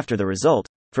judged of after the result,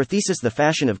 for thesis the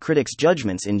fashion of critics'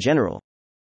 judgments in general.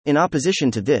 In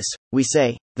opposition to this, we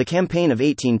say, the campaign of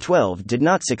 1812 did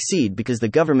not succeed because the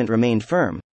government remained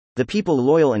firm, the people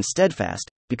loyal and steadfast,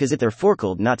 because it therefore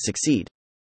could not succeed.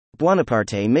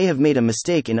 Buonaparte may have made a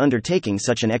mistake in undertaking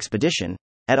such an expedition.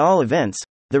 At all events,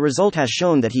 the result has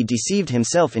shown that he deceived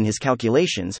himself in his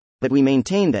calculations, but we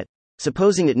maintain that,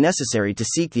 supposing it necessary to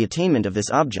seek the attainment of this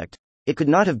object, it could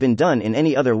not have been done in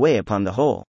any other way upon the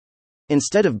whole.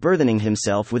 Instead of burthening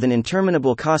himself with an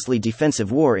interminable costly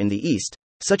defensive war in the east,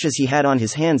 such as he had on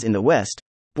his hands in the west,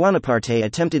 Buonaparte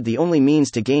attempted the only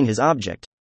means to gain his object,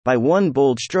 by one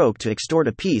bold stroke to extort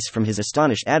a peace from his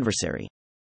astonished adversary.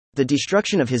 The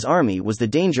destruction of his army was the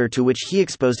danger to which he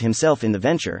exposed himself in the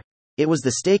venture, it was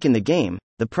the stake in the game,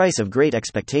 the price of great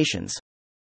expectations.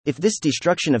 If this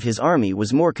destruction of his army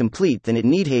was more complete than it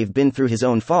need have been through his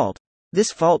own fault,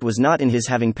 this fault was not in his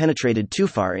having penetrated too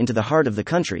far into the heart of the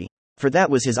country, for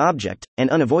that was his object, and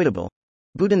unavoidable.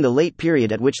 But in the late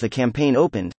period at which the campaign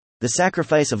opened, the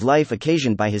sacrifice of life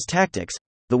occasioned by his tactics,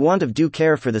 the want of due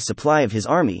care for the supply of his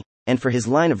army, and for his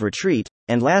line of retreat,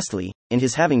 and lastly, in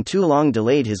his having too long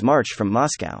delayed his march from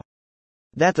Moscow.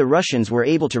 That the Russians were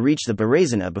able to reach the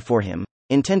Berezina before him,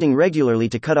 intending regularly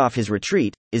to cut off his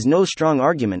retreat, is no strong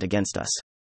argument against us.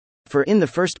 For in the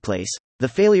first place, the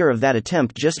failure of that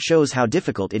attempt just shows how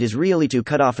difficult it is really to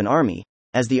cut off an army,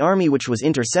 as the army which was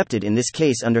intercepted in this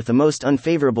case under the most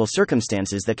unfavorable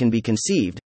circumstances that can be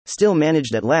conceived, still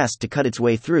managed at last to cut its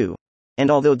way through, and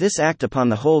although this act upon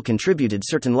the whole contributed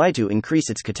certainly to increase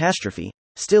its catastrophe,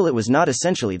 still it was not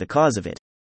essentially the cause of it.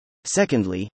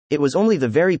 Secondly, it was only the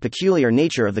very peculiar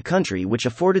nature of the country which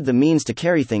afforded the means to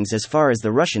carry things as far as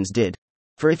the Russians did,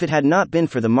 for if it had not been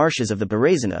for the marshes of the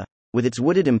Berezina, with its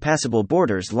wooded impassable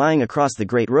borders lying across the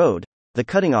Great Road, the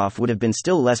cutting off would have been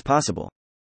still less possible.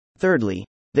 Thirdly,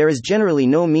 there is generally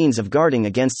no means of guarding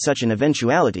against such an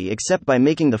eventuality except by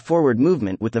making the forward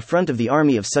movement with the front of the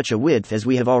army of such a width as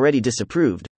we have already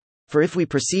disapproved. For if we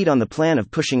proceed on the plan of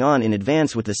pushing on in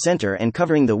advance with the center and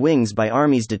covering the wings by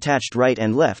armies detached right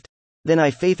and left, then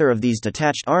either of these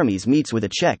detached armies meets with a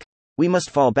check, we must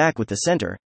fall back with the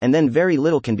center, and then very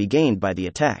little can be gained by the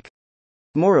attack.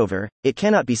 Moreover, it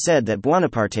cannot be said that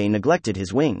Buonaparte neglected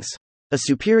his wings. A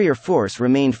superior force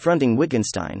remained fronting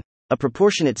Wittgenstein, a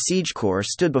proportionate siege corps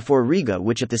stood before Riga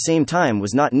which at the same time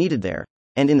was not needed there,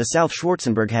 and in the south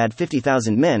Schwarzenberg had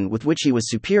 50,000 men with which he was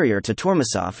superior to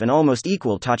Tormasov and almost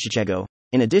equal to Chichego.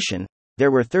 In addition,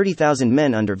 there were 30,000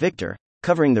 men under Victor,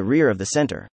 covering the rear of the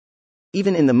center.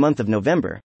 Even in the month of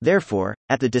November, therefore,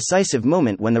 at the decisive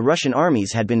moment when the Russian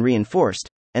armies had been reinforced,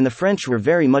 and the French were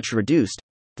very much reduced,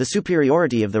 the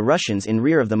superiority of the Russians in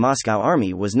rear of the Moscow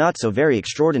army was not so very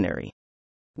extraordinary.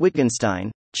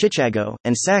 Wittgenstein, Chichago,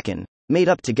 and Sakin made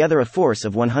up together a force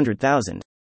of 100,000.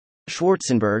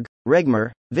 Schwarzenberg,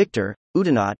 Regmer, Victor,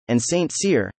 Oudinot, and Saint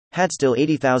Cyr had still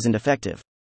 80,000 effective.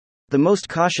 The most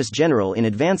cautious general in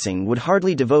advancing would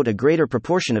hardly devote a greater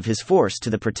proportion of his force to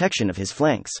the protection of his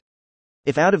flanks.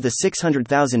 If out of the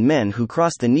 600,000 men who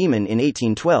crossed the Niemen in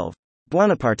 1812,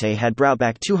 Buonaparte had brought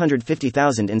back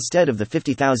 250,000 instead of the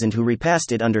 50,000 who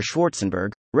repassed it under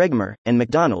Schwarzenberg, Regmer, and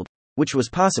MacDonald, which was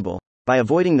possible, by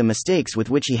avoiding the mistakes with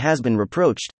which he has been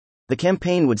reproached, the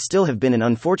campaign would still have been an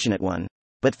unfortunate one,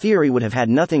 but theory would have had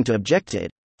nothing to object to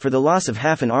it, for the loss of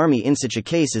half an army in such a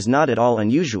case is not at all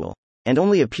unusual, and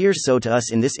only appears so to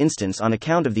us in this instance on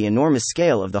account of the enormous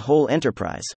scale of the whole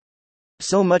enterprise.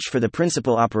 So much for the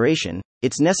principal operation,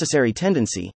 its necessary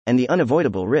tendency, and the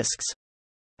unavoidable risks.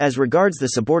 As regards the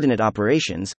subordinate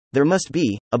operations, there must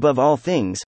be, above all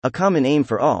things, a common aim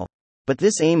for all, but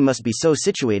this aim must be so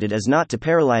situated as not to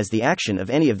paralyze the action of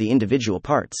any of the individual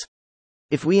parts.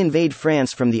 If we invade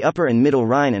France from the upper and middle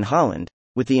Rhine and Holland,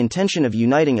 with the intention of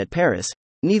uniting at Paris,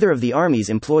 neither of the armies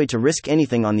employed to risk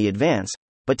anything on the advance,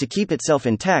 but to keep itself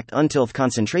intact until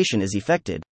concentration is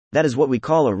effected, that is what we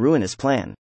call a ruinous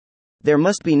plan. There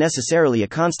must be necessarily a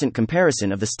constant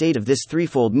comparison of the state of this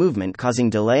threefold movement causing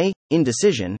delay,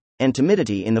 indecision, and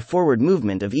timidity in the forward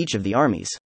movement of each of the armies.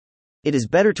 It is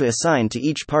better to assign to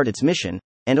each part its mission,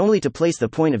 and only to place the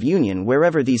point of union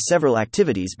wherever these several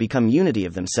activities become unity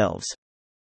of themselves.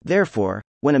 Therefore,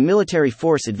 when a military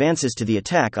force advances to the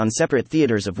attack on separate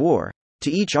theaters of war,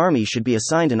 to each army should be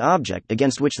assigned an object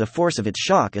against which the force of its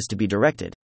shock is to be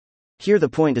directed. Here the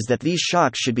point is that these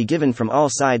shocks should be given from all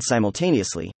sides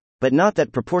simultaneously, but not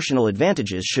that proportional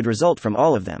advantages should result from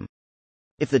all of them.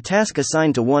 If the task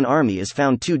assigned to one army is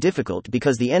found too difficult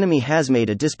because the enemy has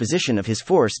made a disposition of his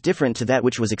force different to that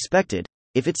which was expected,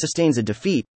 if it sustains a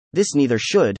defeat, this neither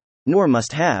should, nor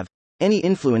must have, any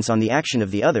influence on the action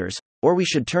of the others, or we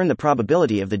should turn the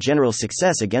probability of the general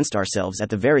success against ourselves at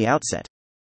the very outset.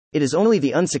 It is only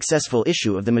the unsuccessful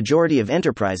issue of the majority of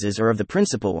enterprises or of the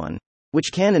principal one,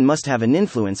 which can and must have an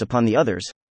influence upon the others,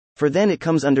 for then it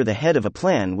comes under the head of a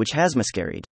plan which has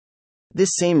miscarried.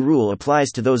 This same rule applies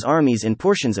to those armies and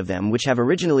portions of them which have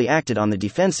originally acted on the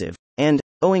defensive, and,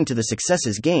 owing to the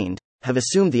successes gained, have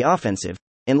assumed the offensive,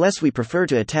 unless we prefer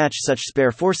to attach such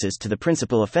spare forces to the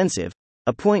principal offensive,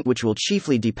 a point which will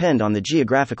chiefly depend on the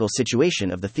geographical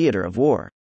situation of the theater of war.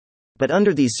 But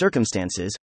under these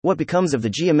circumstances, what becomes of the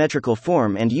geometrical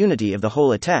form and unity of the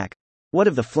whole attack? What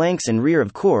of the flanks and rear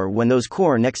of corps when those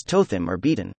corps next to them are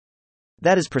beaten?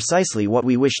 That is precisely what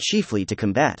we wish chiefly to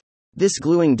combat. This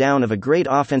gluing down of a great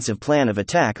offensive plan of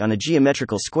attack on a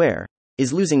geometrical square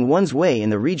is losing one's way in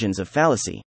the regions of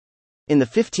fallacy. In the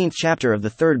 15th chapter of the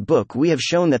third book we have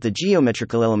shown that the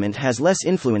geometrical element has less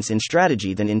influence in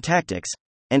strategy than in tactics,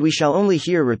 and we shall only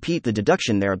here repeat the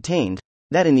deduction there obtained,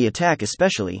 that in the attack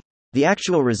especially, the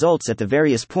actual results at the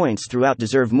various points throughout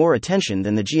deserve more attention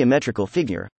than the geometrical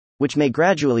figure, which may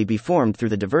gradually be formed through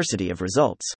the diversity of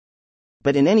results.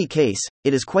 But in any case,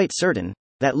 it is quite certain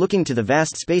that looking to the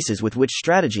vast spaces with which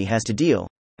strategy has to deal,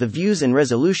 the views and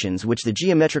resolutions which the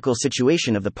geometrical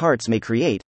situation of the parts may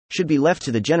create, should be left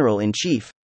to the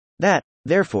general-in-chief. That,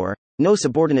 therefore, no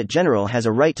subordinate general has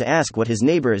a right to ask what his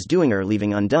neighbor is doing or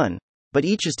leaving undone, but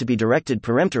each is to be directed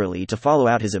peremptorily to follow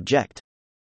out his object.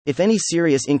 If any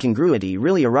serious incongruity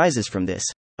really arises from this,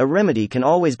 a remedy can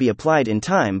always be applied in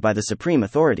time by the supreme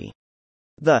authority.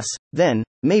 Thus, then,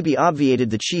 may be obviated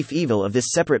the chief evil of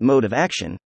this separate mode of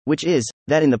action, which is,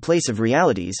 that in the place of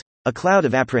realities, a cloud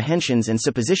of apprehensions and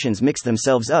suppositions mix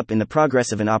themselves up in the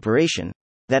progress of an operation,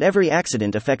 that every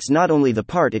accident affects not only the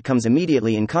part it comes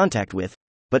immediately in contact with,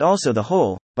 but also the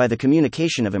whole, by the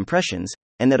communication of impressions,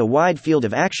 and that a wide field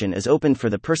of action is opened for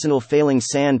the personal failings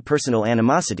and personal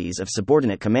animosities of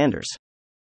subordinate commanders.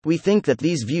 We think that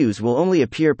these views will only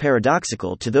appear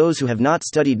paradoxical to those who have not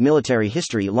studied military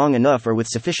history long enough or with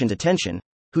sufficient attention,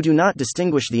 who do not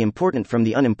distinguish the important from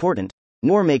the unimportant,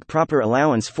 nor make proper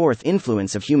allowance for the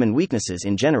influence of human weaknesses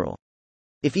in general.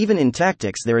 If even in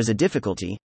tactics there is a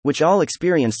difficulty, which all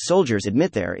experienced soldiers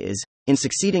admit there is, in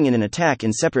succeeding in an attack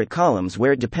in separate columns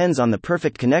where it depends on the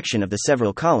perfect connection of the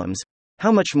several columns,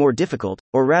 how much more difficult,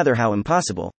 or rather how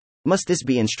impossible, must this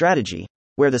be in strategy,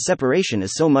 where the separation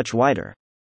is so much wider.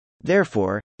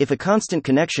 Therefore, if a constant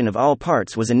connection of all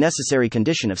parts was a necessary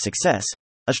condition of success,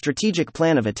 a strategic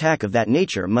plan of attack of that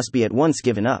nature must be at once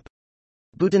given up.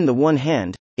 But on the one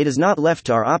hand, it is not left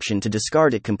to our option to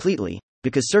discard it completely,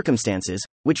 because circumstances,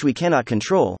 which we cannot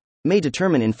control, may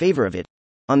determine in favor of it.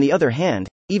 On the other hand,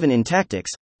 even in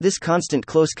tactics, this constant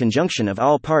close conjunction of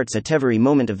all parts at every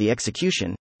moment of the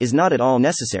execution is not at all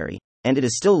necessary, and it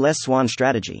is still less swan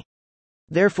strategy.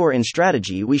 Therefore, in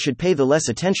strategy, we should pay the less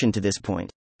attention to this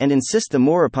point, and insist the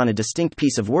more upon a distinct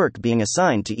piece of work being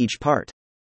assigned to each part.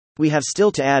 We have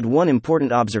still to add one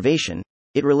important observation.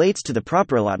 It relates to the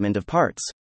proper allotment of parts.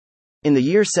 In the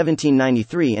year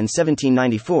 1793 and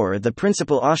 1794, the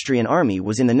principal Austrian army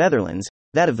was in the Netherlands,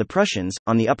 that of the Prussians,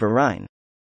 on the Upper Rhine.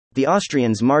 The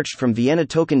Austrians marched from Vienna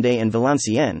Tokende and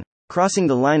Valenciennes, crossing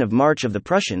the line of march of the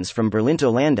Prussians from Berlin to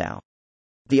Landau.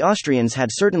 The Austrians had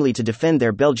certainly to defend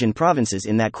their Belgian provinces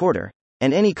in that quarter,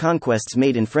 and any conquests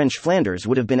made in French Flanders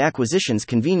would have been acquisitions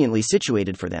conveniently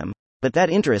situated for them, but that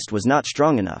interest was not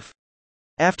strong enough.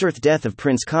 After the death of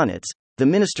Prince Kaunitz, the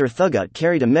minister Thugut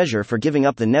carried a measure for giving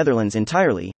up the Netherlands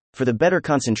entirely, for the better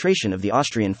concentration of the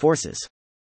Austrian forces.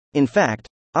 In fact,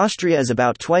 Austria is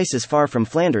about twice as far from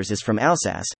Flanders as from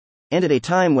Alsace, and at a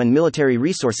time when military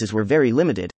resources were very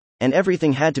limited, and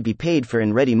everything had to be paid for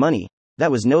in ready money,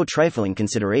 that was no trifling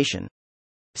consideration.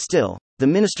 Still, the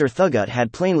minister Thugut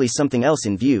had plainly something else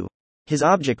in view. His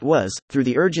object was, through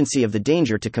the urgency of the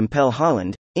danger, to compel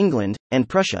Holland, England, and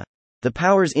Prussia, the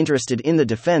powers interested in the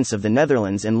defense of the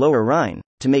Netherlands and Lower Rhine,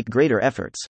 to make greater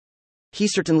efforts. He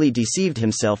certainly deceived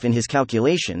himself in his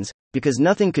calculations, because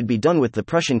nothing could be done with the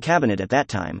Prussian cabinet at that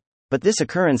time, but this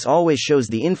occurrence always shows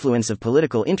the influence of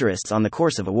political interests on the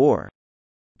course of a war.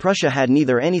 Prussia had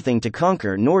neither anything to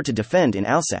conquer nor to defend in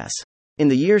Alsace. In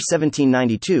the year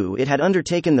 1792 it had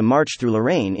undertaken the march through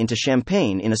Lorraine into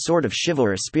Champagne in a sort of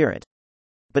chivalrous spirit.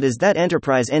 But as that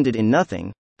enterprise ended in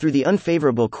nothing, through the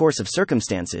unfavorable course of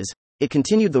circumstances, it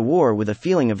continued the war with a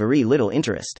feeling of very little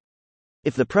interest.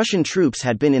 If the Prussian troops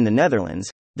had been in the Netherlands,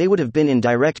 they would have been in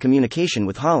direct communication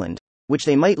with Holland, which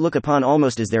they might look upon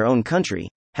almost as their own country,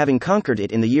 having conquered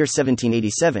it in the year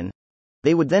 1787.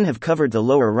 They would then have covered the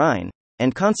Lower Rhine,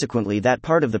 and consequently that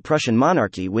part of the Prussian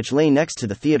monarchy which lay next to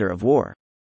the theatre of war.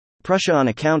 Prussia, on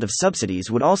account of subsidies,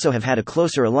 would also have had a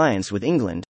closer alliance with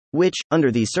England, which,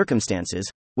 under these circumstances,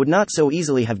 would not so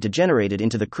easily have degenerated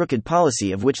into the crooked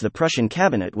policy of which the Prussian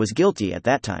cabinet was guilty at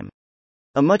that time.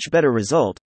 A much better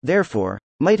result, therefore,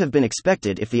 might have been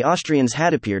expected if the Austrians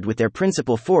had appeared with their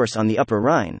principal force on the Upper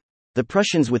Rhine, the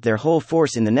Prussians with their whole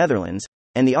force in the Netherlands,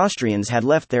 and the Austrians had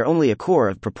left there only a corps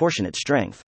of proportionate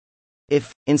strength.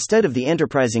 If, instead of the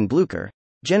enterprising Blücher,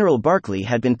 General Barclay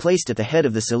had been placed at the head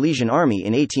of the Silesian army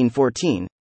in 1814,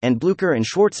 and Blücher and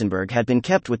Schwarzenberg had been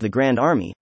kept with the Grand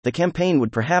Army, the campaign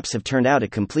would perhaps have turned out a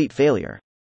complete failure.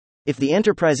 If the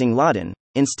enterprising Laudon,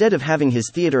 instead of having his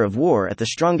theatre of war at the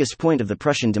strongest point of the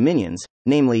Prussian dominions,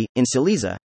 namely, in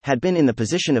Silesia, had been in the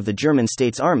position of the German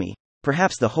States Army,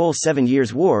 perhaps the whole 7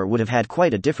 Years' War would have had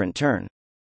quite a different turn.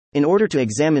 In order to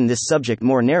examine this subject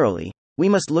more narrowly, we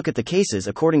must look at the cases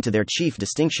according to their chief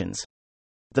distinctions.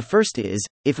 The first is,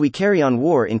 if we carry on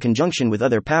war in conjunction with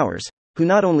other powers, who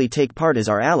not only take part as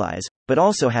our allies, but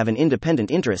also have an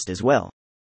independent interest as well.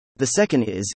 The second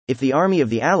is, if the army of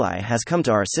the ally has come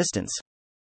to our assistance.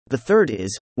 The third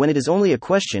is, when it is only a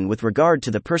question with regard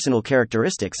to the personal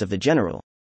characteristics of the general.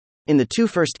 In the two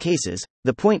first cases,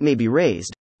 the point may be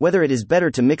raised, whether it is better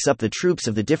to mix up the troops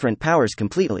of the different powers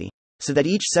completely, so that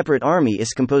each separate army is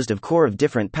composed of corps of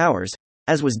different powers,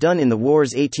 as was done in the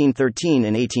wars 1813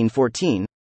 and 1814,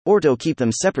 or to keep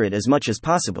them separate as much as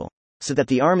possible, so that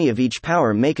the army of each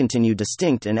power may continue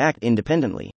distinct and act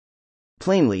independently.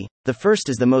 Plainly, the first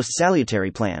is the most salutary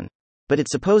plan, but it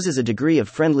supposes a degree of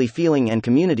friendly feeling and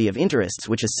community of interests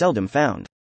which is seldom found.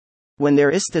 When there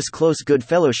is this close good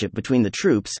fellowship between the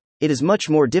troops, it is much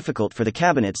more difficult for the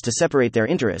cabinets to separate their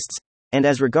interests, and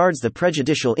as regards the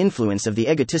prejudicial influence of the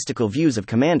egotistical views of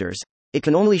commanders, it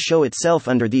can only show itself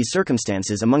under these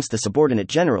circumstances amongst the subordinate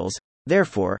generals,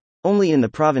 therefore, only in the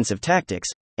province of tactics,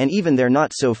 and even there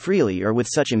not so freely or with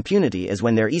such impunity as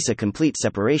when there is a complete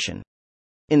separation.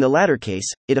 In the latter case,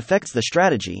 it affects the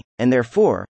strategy, and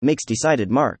therefore, makes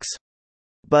decided marks.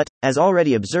 But, as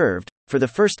already observed, for the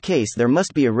first case there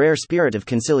must be a rare spirit of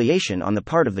conciliation on the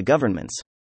part of the governments.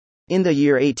 In the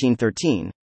year 1813,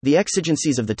 the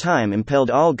exigencies of the time impelled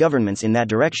all governments in that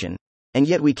direction, and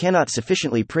yet we cannot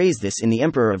sufficiently praise this in the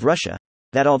Emperor of Russia,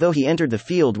 that although he entered the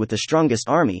field with the strongest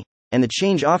army, and the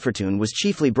change opportune was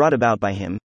chiefly brought about by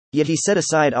him, yet he set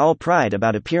aside all pride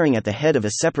about appearing at the head of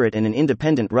a separate and an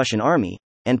independent Russian army,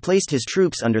 and placed his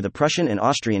troops under the Prussian and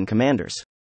Austrian commanders.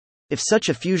 If such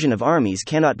a fusion of armies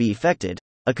cannot be effected,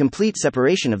 a complete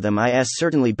separation of them is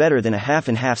certainly better than a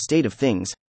half-and-half state of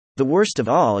things. The worst of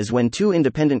all is when two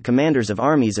independent commanders of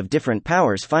armies of different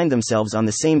powers find themselves on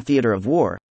the same theater of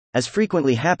war, as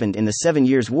frequently happened in the 7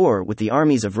 Years' War with the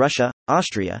armies of Russia,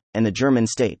 Austria, and the German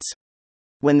states.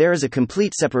 When there is a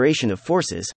complete separation of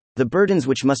forces, the burdens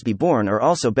which must be borne are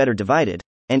also better divided,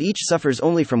 and each suffers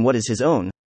only from what is his own,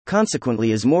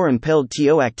 consequently is more impelled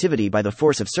to activity by the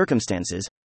force of circumstances.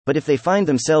 But if they find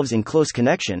themselves in close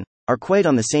connection, are quite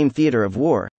on the same theater of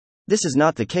war, this is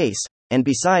not the case, and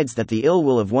besides that the ill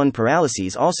will of one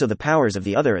paralyses also the powers of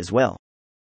the other as well.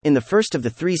 In the first of the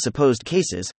three supposed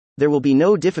cases, there will be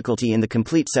no difficulty in the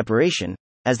complete separation,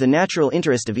 as the natural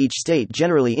interest of each state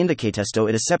generally indicates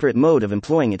it a separate mode of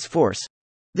employing its force.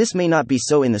 This may not be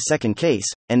so in the second case,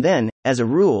 and then, as a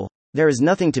rule, there is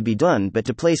nothing to be done but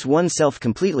to place oneself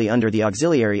completely under the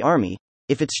auxiliary army,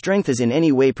 if its strength is in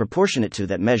any way proportionate to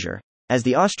that measure, as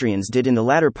the Austrians did in the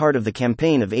latter part of the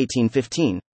campaign of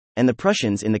 1815, and the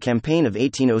Prussians in the campaign of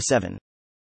 1807.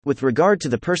 With regard to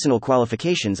the personal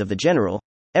qualifications of the general,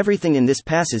 everything in this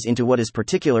passes into what is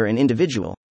particular and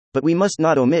individual, but we must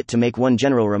not omit to make one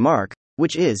general remark,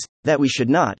 which is, that we should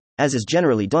not, as is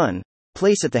generally done,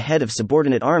 place at the head of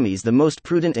subordinate armies the most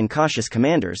prudent and cautious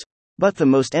commanders, but the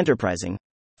most enterprising.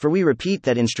 For we repeat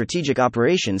that in strategic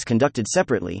operations conducted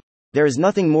separately, there is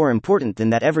nothing more important than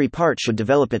that every part should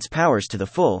develop its powers to the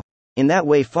full. In that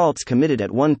way faults committed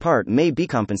at one part may be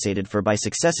compensated for by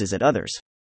successes at others.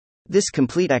 This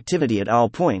complete activity at all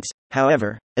points,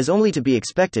 however, is only to be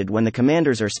expected when the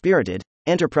commanders are spirited,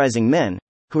 enterprising men,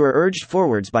 who are urged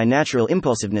forwards by natural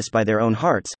impulsiveness by their own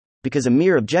hearts, because a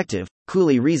mere objective,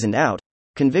 coolly reasoned out,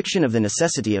 conviction of the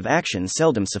necessity of action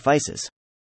seldom suffices.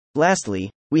 Lastly,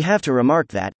 we have to remark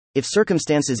that, if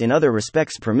circumstances in other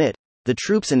respects permit, the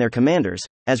troops and their commanders,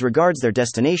 as regards their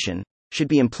destination, should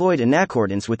be employed in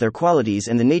accordance with their qualities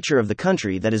and the nature of the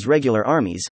country, that is regular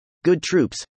armies, good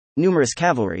troops, numerous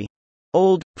cavalry,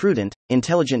 old, prudent,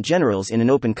 intelligent generals in an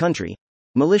open country,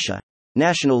 militia,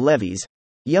 national levies,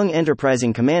 young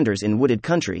enterprising commanders in wooded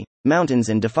country, mountains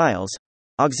and defiles,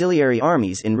 auxiliary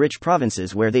armies in rich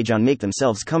provinces where they make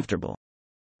themselves comfortable.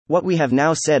 What we have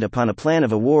now said upon a plan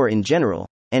of a war in general,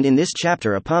 and in this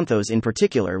chapter upon those in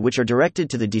particular which are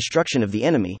directed to the destruction of the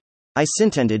enemy, I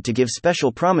intended to give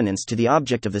special prominence to the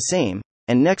object of the same,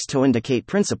 and next to indicate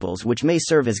principles which may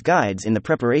serve as guides in the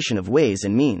preparation of ways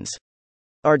and means.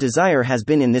 Our desire has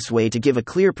been in this way to give a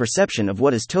clear perception of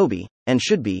what is to be, and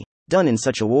should be, done in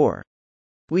such a war.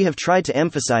 We have tried to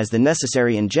emphasize the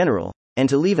necessary and general, and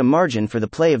to leave a margin for the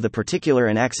play of the particular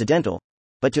and accidental,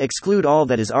 but to exclude all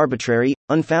that is arbitrary,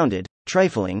 unfounded,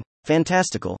 trifling,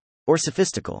 fantastical, or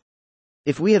sophistical.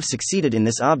 If we have succeeded in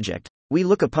this object, we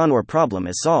look upon our problem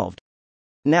as solved.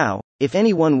 Now, if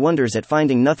anyone wonders at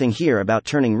finding nothing here about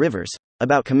turning rivers,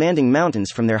 about commanding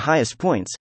mountains from their highest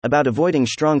points, about avoiding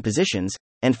strong positions,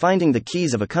 and finding the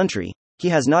keys of a country, he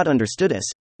has not understood us,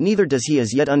 neither does he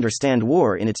as yet understand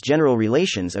war in its general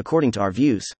relations according to our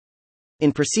views.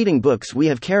 In preceding books we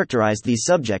have characterized these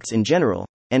subjects in general,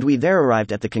 and we there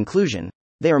arrived at the conclusion,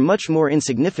 they are much more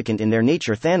insignificant in their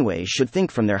nature than we should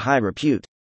think from their high repute.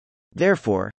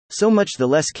 Therefore, so much the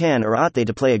less can or ought they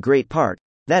to play a great part,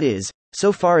 that is,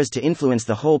 so far as to influence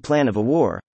the whole plan of a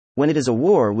war, when it is a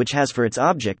war which has for its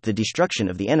object the destruction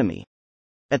of the enemy.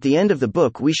 At the end of the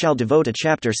book we shall devote a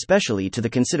chapter specially to the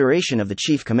consideration of the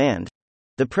chief command.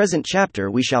 The present chapter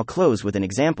we shall close with an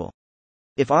example.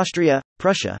 If Austria,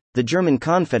 Prussia, the German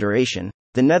Confederation,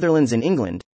 the Netherlands and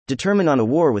England, determine on a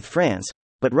war with France,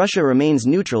 but Russia remains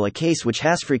neutral, a case which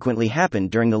has frequently happened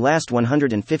during the last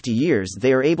 150 years,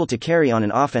 they are able to carry on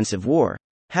an offensive war,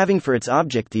 having for its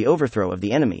object the overthrow of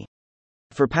the enemy.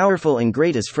 For powerful and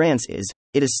great as France is,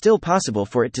 it is still possible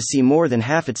for it to see more than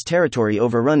half its territory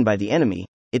overrun by the enemy,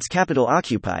 its capital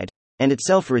occupied, and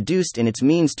itself reduced in its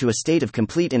means to a state of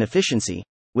complete inefficiency,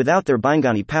 without their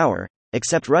bygone power,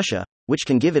 except Russia, which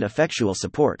can give it effectual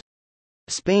support.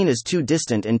 Spain is too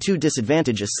distant and too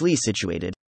disadvantageously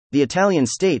situated. The Italian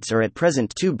states are at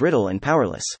present too brittle and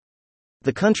powerless.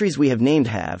 The countries we have named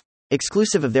have,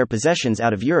 exclusive of their possessions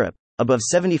out of Europe, above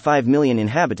 75 million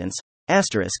inhabitants,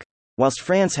 whilst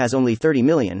France has only 30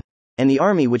 million, and the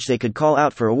army which they could call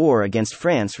out for a war against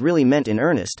France really meant in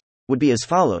earnest, would be as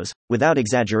follows, without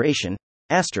exaggeration,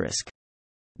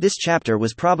 This chapter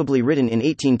was probably written in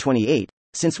 1828,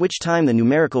 since which time the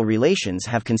numerical relations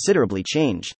have considerably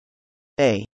changed.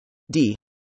 A.D.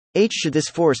 H. Should this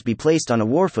force be placed on a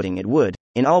war footing, it would,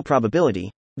 in all probability,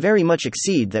 very much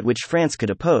exceed that which France could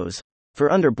oppose,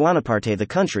 for under Buonaparte the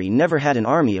country never had an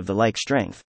army of the like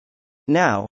strength.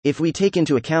 Now, if we take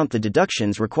into account the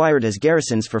deductions required as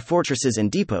garrisons for fortresses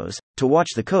and depots, to watch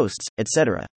the coasts,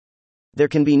 etc., there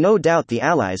can be no doubt the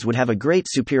Allies would have a great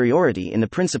superiority in the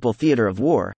principal theatre of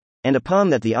war, and upon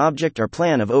that the object or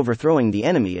plan of overthrowing the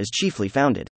enemy is chiefly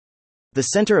founded. The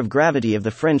center of gravity of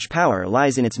the French power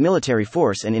lies in its military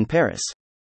force and in Paris.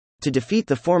 To defeat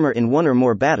the former in one or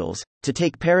more battles, to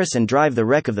take Paris and drive the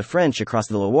wreck of the French across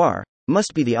the Loire,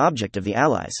 must be the object of the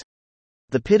Allies.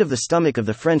 The pit of the stomach of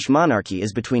the French monarchy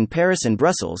is between Paris and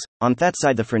Brussels, on that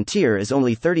side the frontier is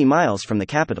only 30 miles from the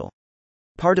capital.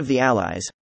 Part of the Allies,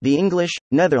 the English,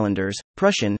 Netherlanders,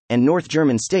 Prussian, and North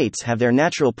German states have their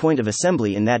natural point of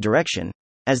assembly in that direction,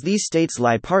 as these states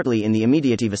lie partly in the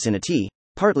immediate vicinity,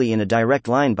 partly in a direct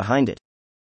line behind it.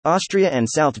 Austria and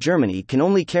South Germany can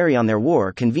only carry on their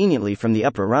war conveniently from the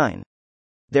Upper Rhine.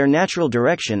 Their natural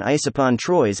direction is upon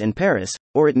Troyes and Paris,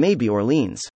 or it may be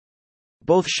Orleans.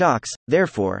 Both shocks,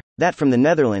 therefore, that from the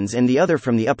Netherlands and the other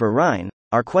from the Upper Rhine,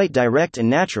 are quite direct and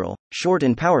natural, short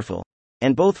and powerful,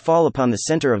 and both fall upon the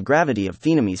center of gravity of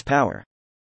the enemy's power.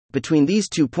 Between these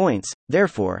 2 points,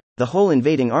 therefore, the whole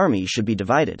invading army should be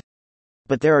divided.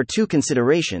 But there are 2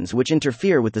 considerations which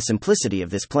interfere with the simplicity of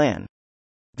this plan.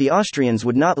 The Austrians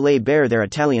would not lay bare their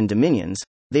Italian dominions,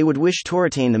 they would wish to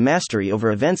retain the mastery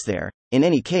over events there, in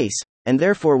any case, and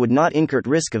therefore would not incur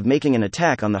risk of making an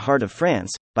attack on the heart of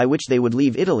France, by which they would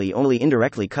leave Italy only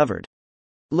indirectly covered.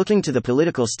 Looking to the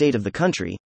political state of the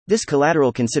country, this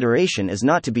collateral consideration is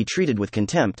not to be treated with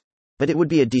contempt, but it would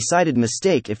be a decided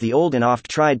mistake if the old and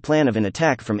oft-tried plan of an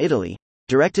attack from Italy,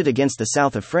 directed against the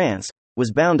south of France,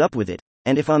 was bound up with it,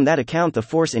 and if on that account the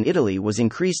force in Italy was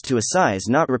increased to a size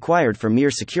not required for mere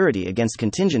security against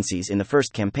contingencies in the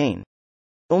first campaign.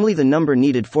 Only the number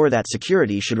needed for that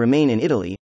security should remain in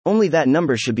Italy, only that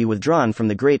number should be withdrawn from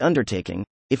the great undertaking,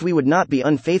 if we would not be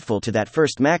unfaithful to that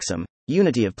first maxim,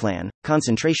 unity of plan,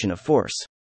 concentration of force.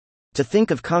 To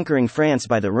think of conquering France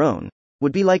by the Rhone,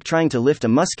 would be like trying to lift a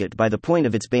musket by the point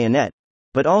of its bayonet,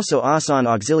 but also as an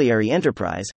auxiliary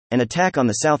enterprise, an attack on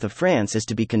the south of France is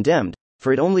to be condemned,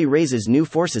 for it only raises new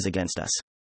forces against us.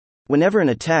 Whenever an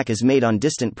attack is made on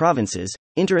distant provinces,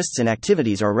 interests and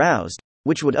activities are roused,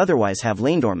 which would otherwise have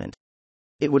lain dormant.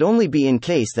 It would only be in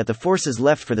case that the forces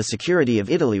left for the security of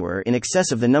Italy were in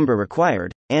excess of the number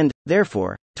required, and,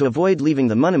 therefore, to avoid leaving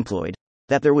them unemployed,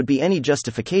 that there would be any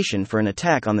justification for an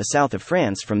attack on the south of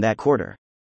France from that quarter.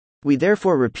 We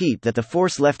therefore repeat that the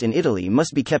force left in Italy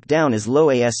must be kept down as low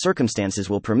as circumstances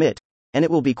will permit, and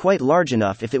it will be quite large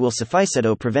enough if it will suffice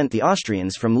to prevent the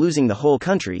Austrians from losing the whole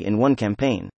country in one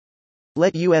campaign.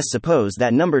 Let us suppose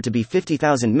that number to be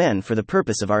 50,000 men for the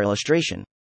purpose of our illustration.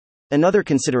 Another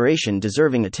consideration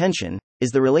deserving attention is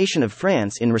the relation of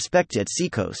France in respect to its sea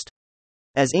coast.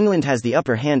 As England has the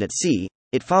upper hand at sea,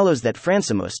 it follows that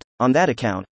France must, on that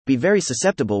account, be very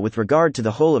susceptible with regard to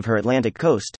the whole of her Atlantic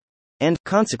coast, and,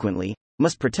 consequently,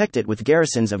 must protect it with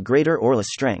garrisons of greater or less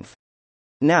strength.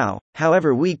 Now,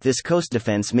 however weak this coast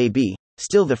defense may be,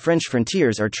 still the French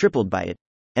frontiers are tripled by it,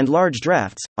 and large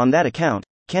drafts, on that account,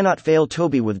 cannot fail to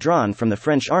be withdrawn from the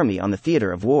French army on the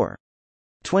theatre of war.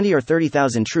 20 or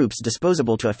 30,000 troops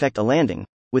disposable to effect a landing,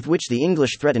 with which the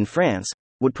English threaten France,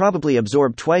 would probably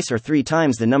absorb twice or 3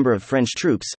 times the number of French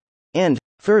troops, and,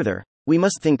 further, we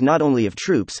must think not only of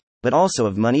troops, but also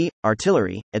of money,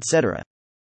 artillery, etc.,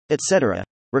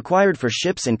 required for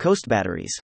ships and coast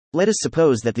batteries. Let us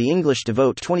suppose that the English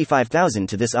devote 25,000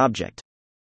 to this object.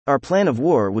 Our plan of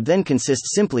war would then consist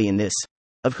simply in this,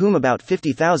 of whom about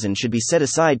 50,000 should be set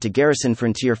aside to garrison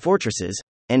frontier fortresses,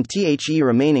 and the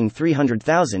remaining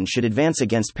 300,000 should advance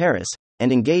against Paris,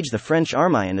 and engage the French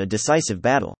army in a decisive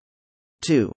battle.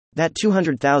 2. That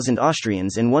 200,000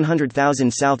 Austrians and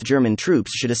 100,000 South German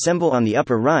troops should assemble on the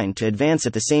Upper Rhine to advance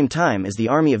at the same time as the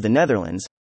army of the Netherlands,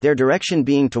 their direction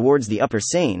being towards the Upper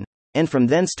Seine, and from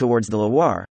thence towards the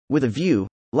Loire, with a view,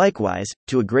 likewise,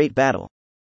 to a great battle.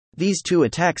 These 2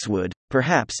 attacks would,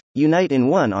 perhaps, unite in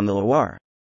one on the Loire.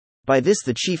 By this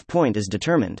the chief point is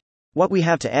determined. What we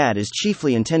have to add is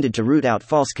chiefly intended to root out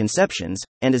false conceptions,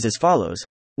 and is as follows.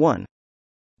 1.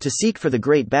 To seek for the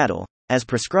great battle, as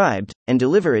prescribed, and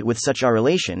deliver it with such a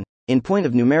relation, in point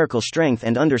of numerical strength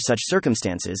and under such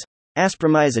circumstances, as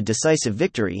promise a decisive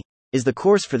victory, is the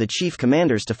course for the chief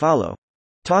commanders to follow.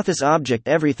 To this object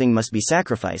everything must be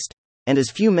sacrificed, and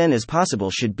as few men as possible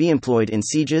should be employed in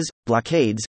sieges,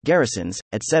 blockades, garrisons,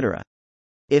 etc.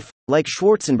 If, like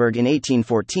Schwarzenberg in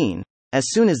 1814, as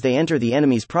soon as they enter the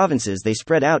enemy's provinces they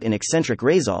spread out in eccentric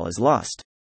raids, all is lost.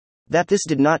 That this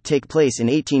did not take place in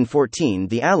 1814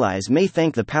 the Allies may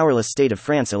thank the powerless state of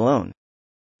France alone.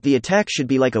 The attack should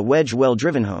be like a wedge well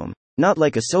driven home, not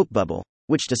like a soap bubble,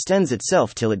 which distends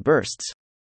itself till it bursts.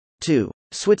 2.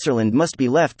 Switzerland must be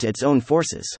left to its own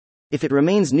forces. If it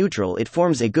remains neutral it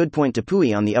forms a good point to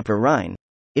Puy on the Upper Rhine.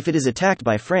 If it is attacked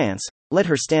by France, let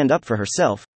her stand up for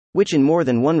herself, which in more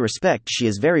than one respect she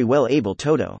is very well able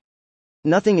to do.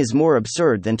 Nothing is more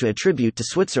absurd than to attribute to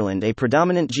Switzerland a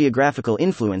predominant geographical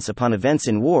influence upon events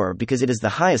in war because it is the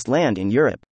highest land in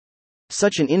Europe.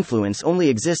 Such an influence only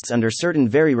exists under certain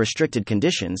very restricted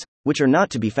conditions, which are not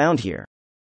to be found here.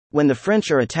 When the French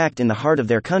are attacked in the heart of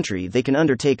their country they can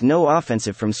undertake no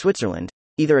offensive from Switzerland,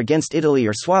 either against Italy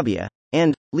or Swabia,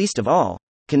 and, least of all,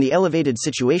 can the elevated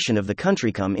situation of the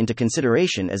country come into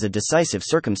consideration as a decisive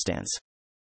circumstance.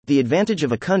 The advantage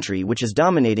of a country which is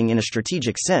dominating in a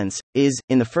strategic sense is,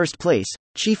 in the first place,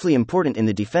 chiefly important in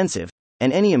the defensive,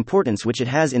 and any importance which it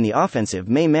has in the offensive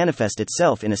may manifest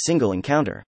itself in a single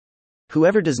encounter.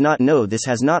 Whoever does not know this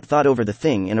has not thought over the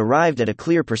thing and arrived at a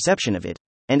clear perception of it,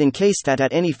 and in case that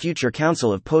at any future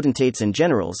council of potentates and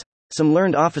generals, some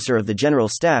learned officer of the general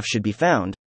staff should be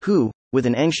found, who, with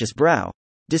an anxious brow,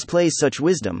 displays such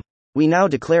wisdom, we now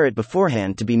declare it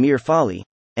beforehand to be mere folly,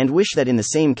 and wish that in the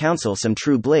same council some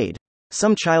true blade,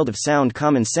 some child of sound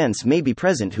common sense may be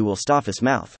present who will stop his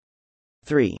mouth.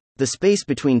 3. The space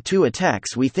between two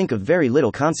attacks we think of very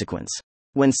little consequence.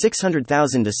 When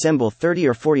 600,000 assemble 30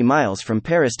 or 40 miles from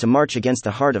Paris to march against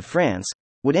the heart of France,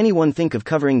 would anyone think of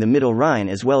covering the Middle Rhine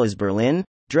as well as Berlin,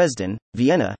 Dresden,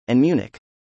 Vienna, and Munich?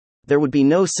 There would be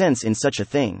no sense in such a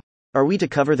thing. Are we to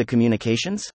cover the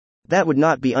communications? That would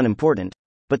not be unimportant.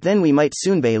 But then we might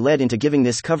soon be led into giving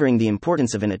this covering the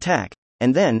importance of an attack,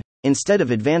 and then, instead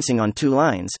of advancing on two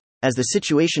lines, as the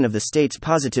situation of the states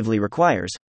positively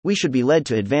requires, we should be led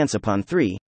to advance upon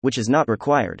three, which is not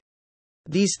required.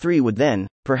 These three would then,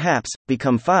 perhaps,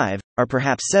 become 5, or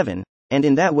perhaps 7, and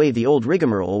in that way the old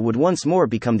rigmarole would once more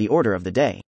become the order of the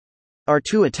day. Our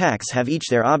two attacks have each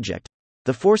their object.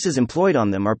 The forces employed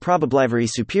on them are probably very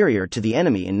superior to the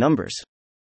enemy in numbers.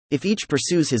 If each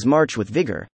pursues his march with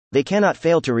vigor, they cannot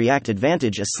fail to react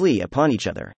advantageously upon each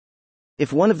other.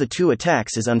 If one of the two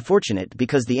attacks is unfortunate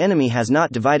because the enemy has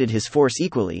not divided his force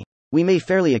equally, we may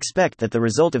fairly expect that the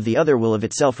result of the other will of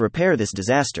itself repair this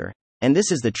disaster, and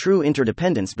this is the true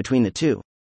interdependence between the two.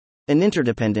 An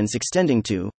interdependence extending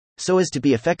to, so as to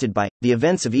be affected by, the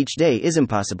events of each day is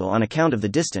impossible on account of the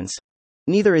distance.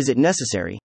 Neither is it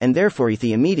necessary, and therefore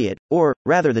the immediate, or,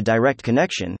 rather the direct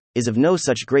connection, is of no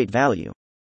such great value.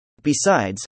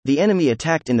 Besides, the enemy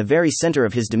attacked in the very center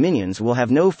of his dominions will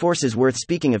have no forces worth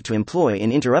speaking of to employ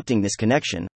in interrupting this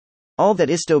connection. All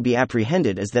that is to be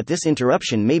apprehended is that this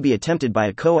interruption may be attempted by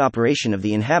a co-operation of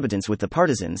the inhabitants with the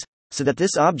partisans, so that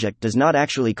this object does not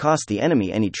actually cost the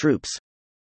enemy any troops.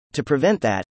 To prevent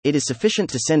that, it is sufficient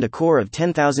to send a corps of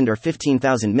 10,000 or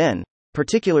 15,000 men,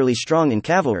 particularly strong in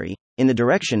cavalry, in the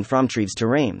direction from Treves to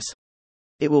Reims.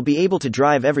 It will be able to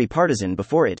drive every partisan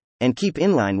before it, and keep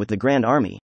in line with the Grand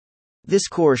Army. This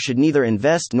corps should neither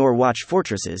invest nor watch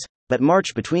fortresses, but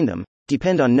march between them,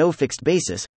 depend on no fixed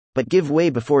basis, but give way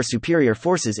before superior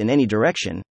forces in any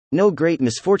direction. No great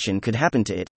misfortune could happen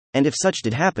to it, and if such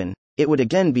did happen, it would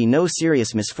again be no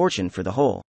serious misfortune for the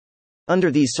whole. Under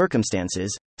these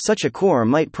circumstances, such a corps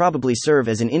might probably serve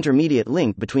as an intermediate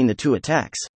link between the two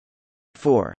attacks.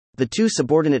 4. The two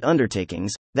subordinate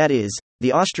undertakings, that is,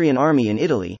 the Austrian army in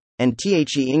Italy, and the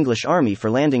English army for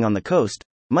landing on the coast,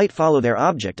 might follow their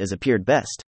object as appeared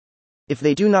best. If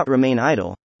they do not remain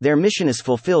idle, their mission is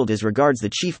fulfilled as regards the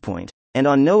chief point, and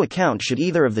on no account should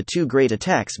either of the two great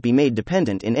attacks be made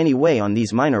dependent in any way on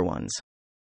these minor ones.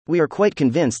 We are quite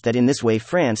convinced that in this way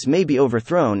France may be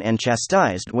overthrown and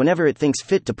chastised whenever it thinks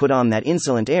fit to put on that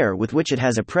insolent air with which it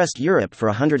has oppressed Europe for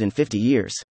 150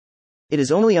 years. It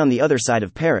is only on the other side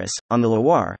of Paris, on the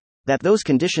Loire, that those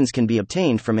conditions can be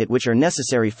obtained from it which are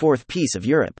necessary for the peace of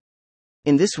Europe.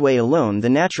 In this way alone the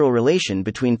natural relation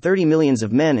between 30 millions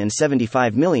of men and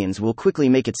 75 millions will quickly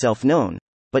make itself known,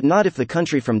 but not if the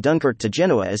country from Dunkirk to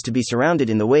Genoa is to be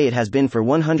surrounded in the way it has been for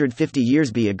 150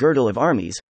 years be a girdle of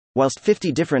armies, whilst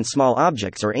 50 different small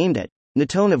objects are aimed at, the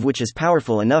tone of which is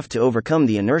powerful enough to overcome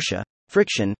the inertia,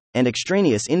 friction, and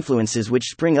extraneous influences which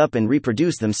spring up and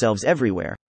reproduce themselves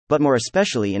everywhere, but more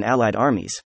especially in Allied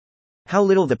armies. How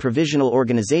little the provisional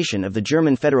organization of the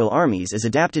German federal armies is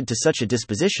adapted to such a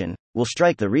disposition will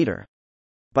strike the reader.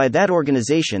 By that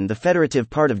organization, the federative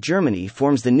part of Germany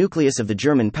forms the nucleus of the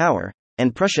German power,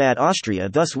 and Prussia and Austria,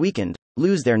 thus weakened,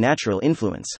 lose their natural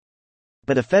influence.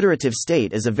 But a federative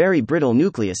state is a very brittle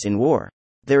nucleus in war.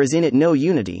 There is in it no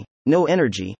unity, no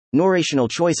energy, no rational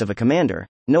choice of a commander,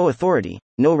 no authority,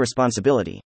 no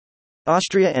responsibility.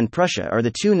 Austria and Prussia are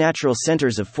the two natural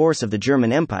centers of force of the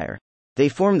German Empire. They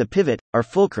form the pivot, our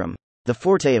fulcrum, the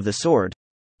forte of the sword.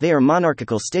 They are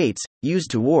monarchical states, used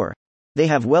to war. They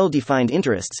have well-defined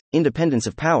interests, independence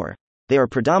of power. They are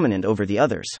predominant over the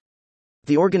others.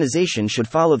 The organization should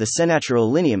follow the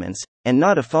senatural lineaments, and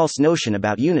not a false notion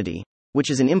about unity,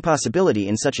 which is an impossibility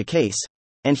in such a case,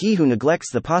 and he who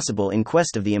neglects the possible in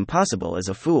quest of the impossible is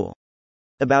a fool.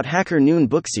 About Hacker Noon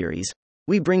book series,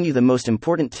 we bring you the most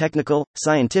important technical,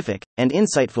 scientific, and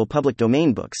insightful public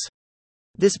domain books.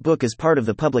 This book is part of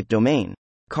the public domain.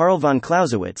 Karl von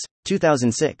Clausewitz,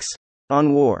 2006.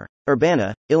 On War.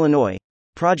 Urbana, Illinois.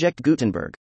 Project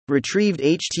Gutenberg. Retrieved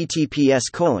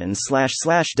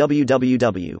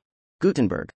https://www.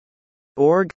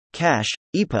 Gutenberg.org, Cache,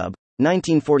 EPUB,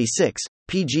 1946,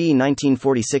 PG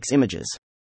 1946 images.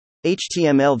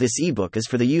 HTML. This ebook is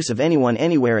for the use of anyone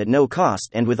anywhere at no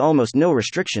cost and with almost no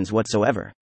restrictions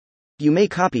whatsoever. You may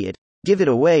copy it, give it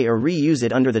away or reuse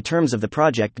it under the terms of the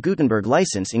Project Gutenberg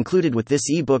license included with this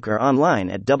ebook or online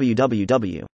at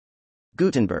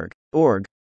www.gutenberg.org,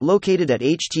 located at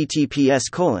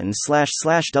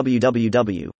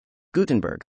https://www.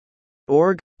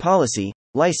 Gutenberg.org, policy,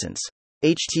 license.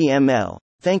 HTML.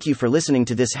 Thank you for listening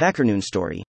to this HackerNoon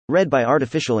story, read by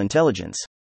Artificial Intelligence.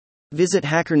 Visit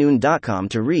hackernoon.com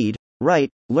to read, write,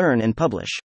 learn and publish.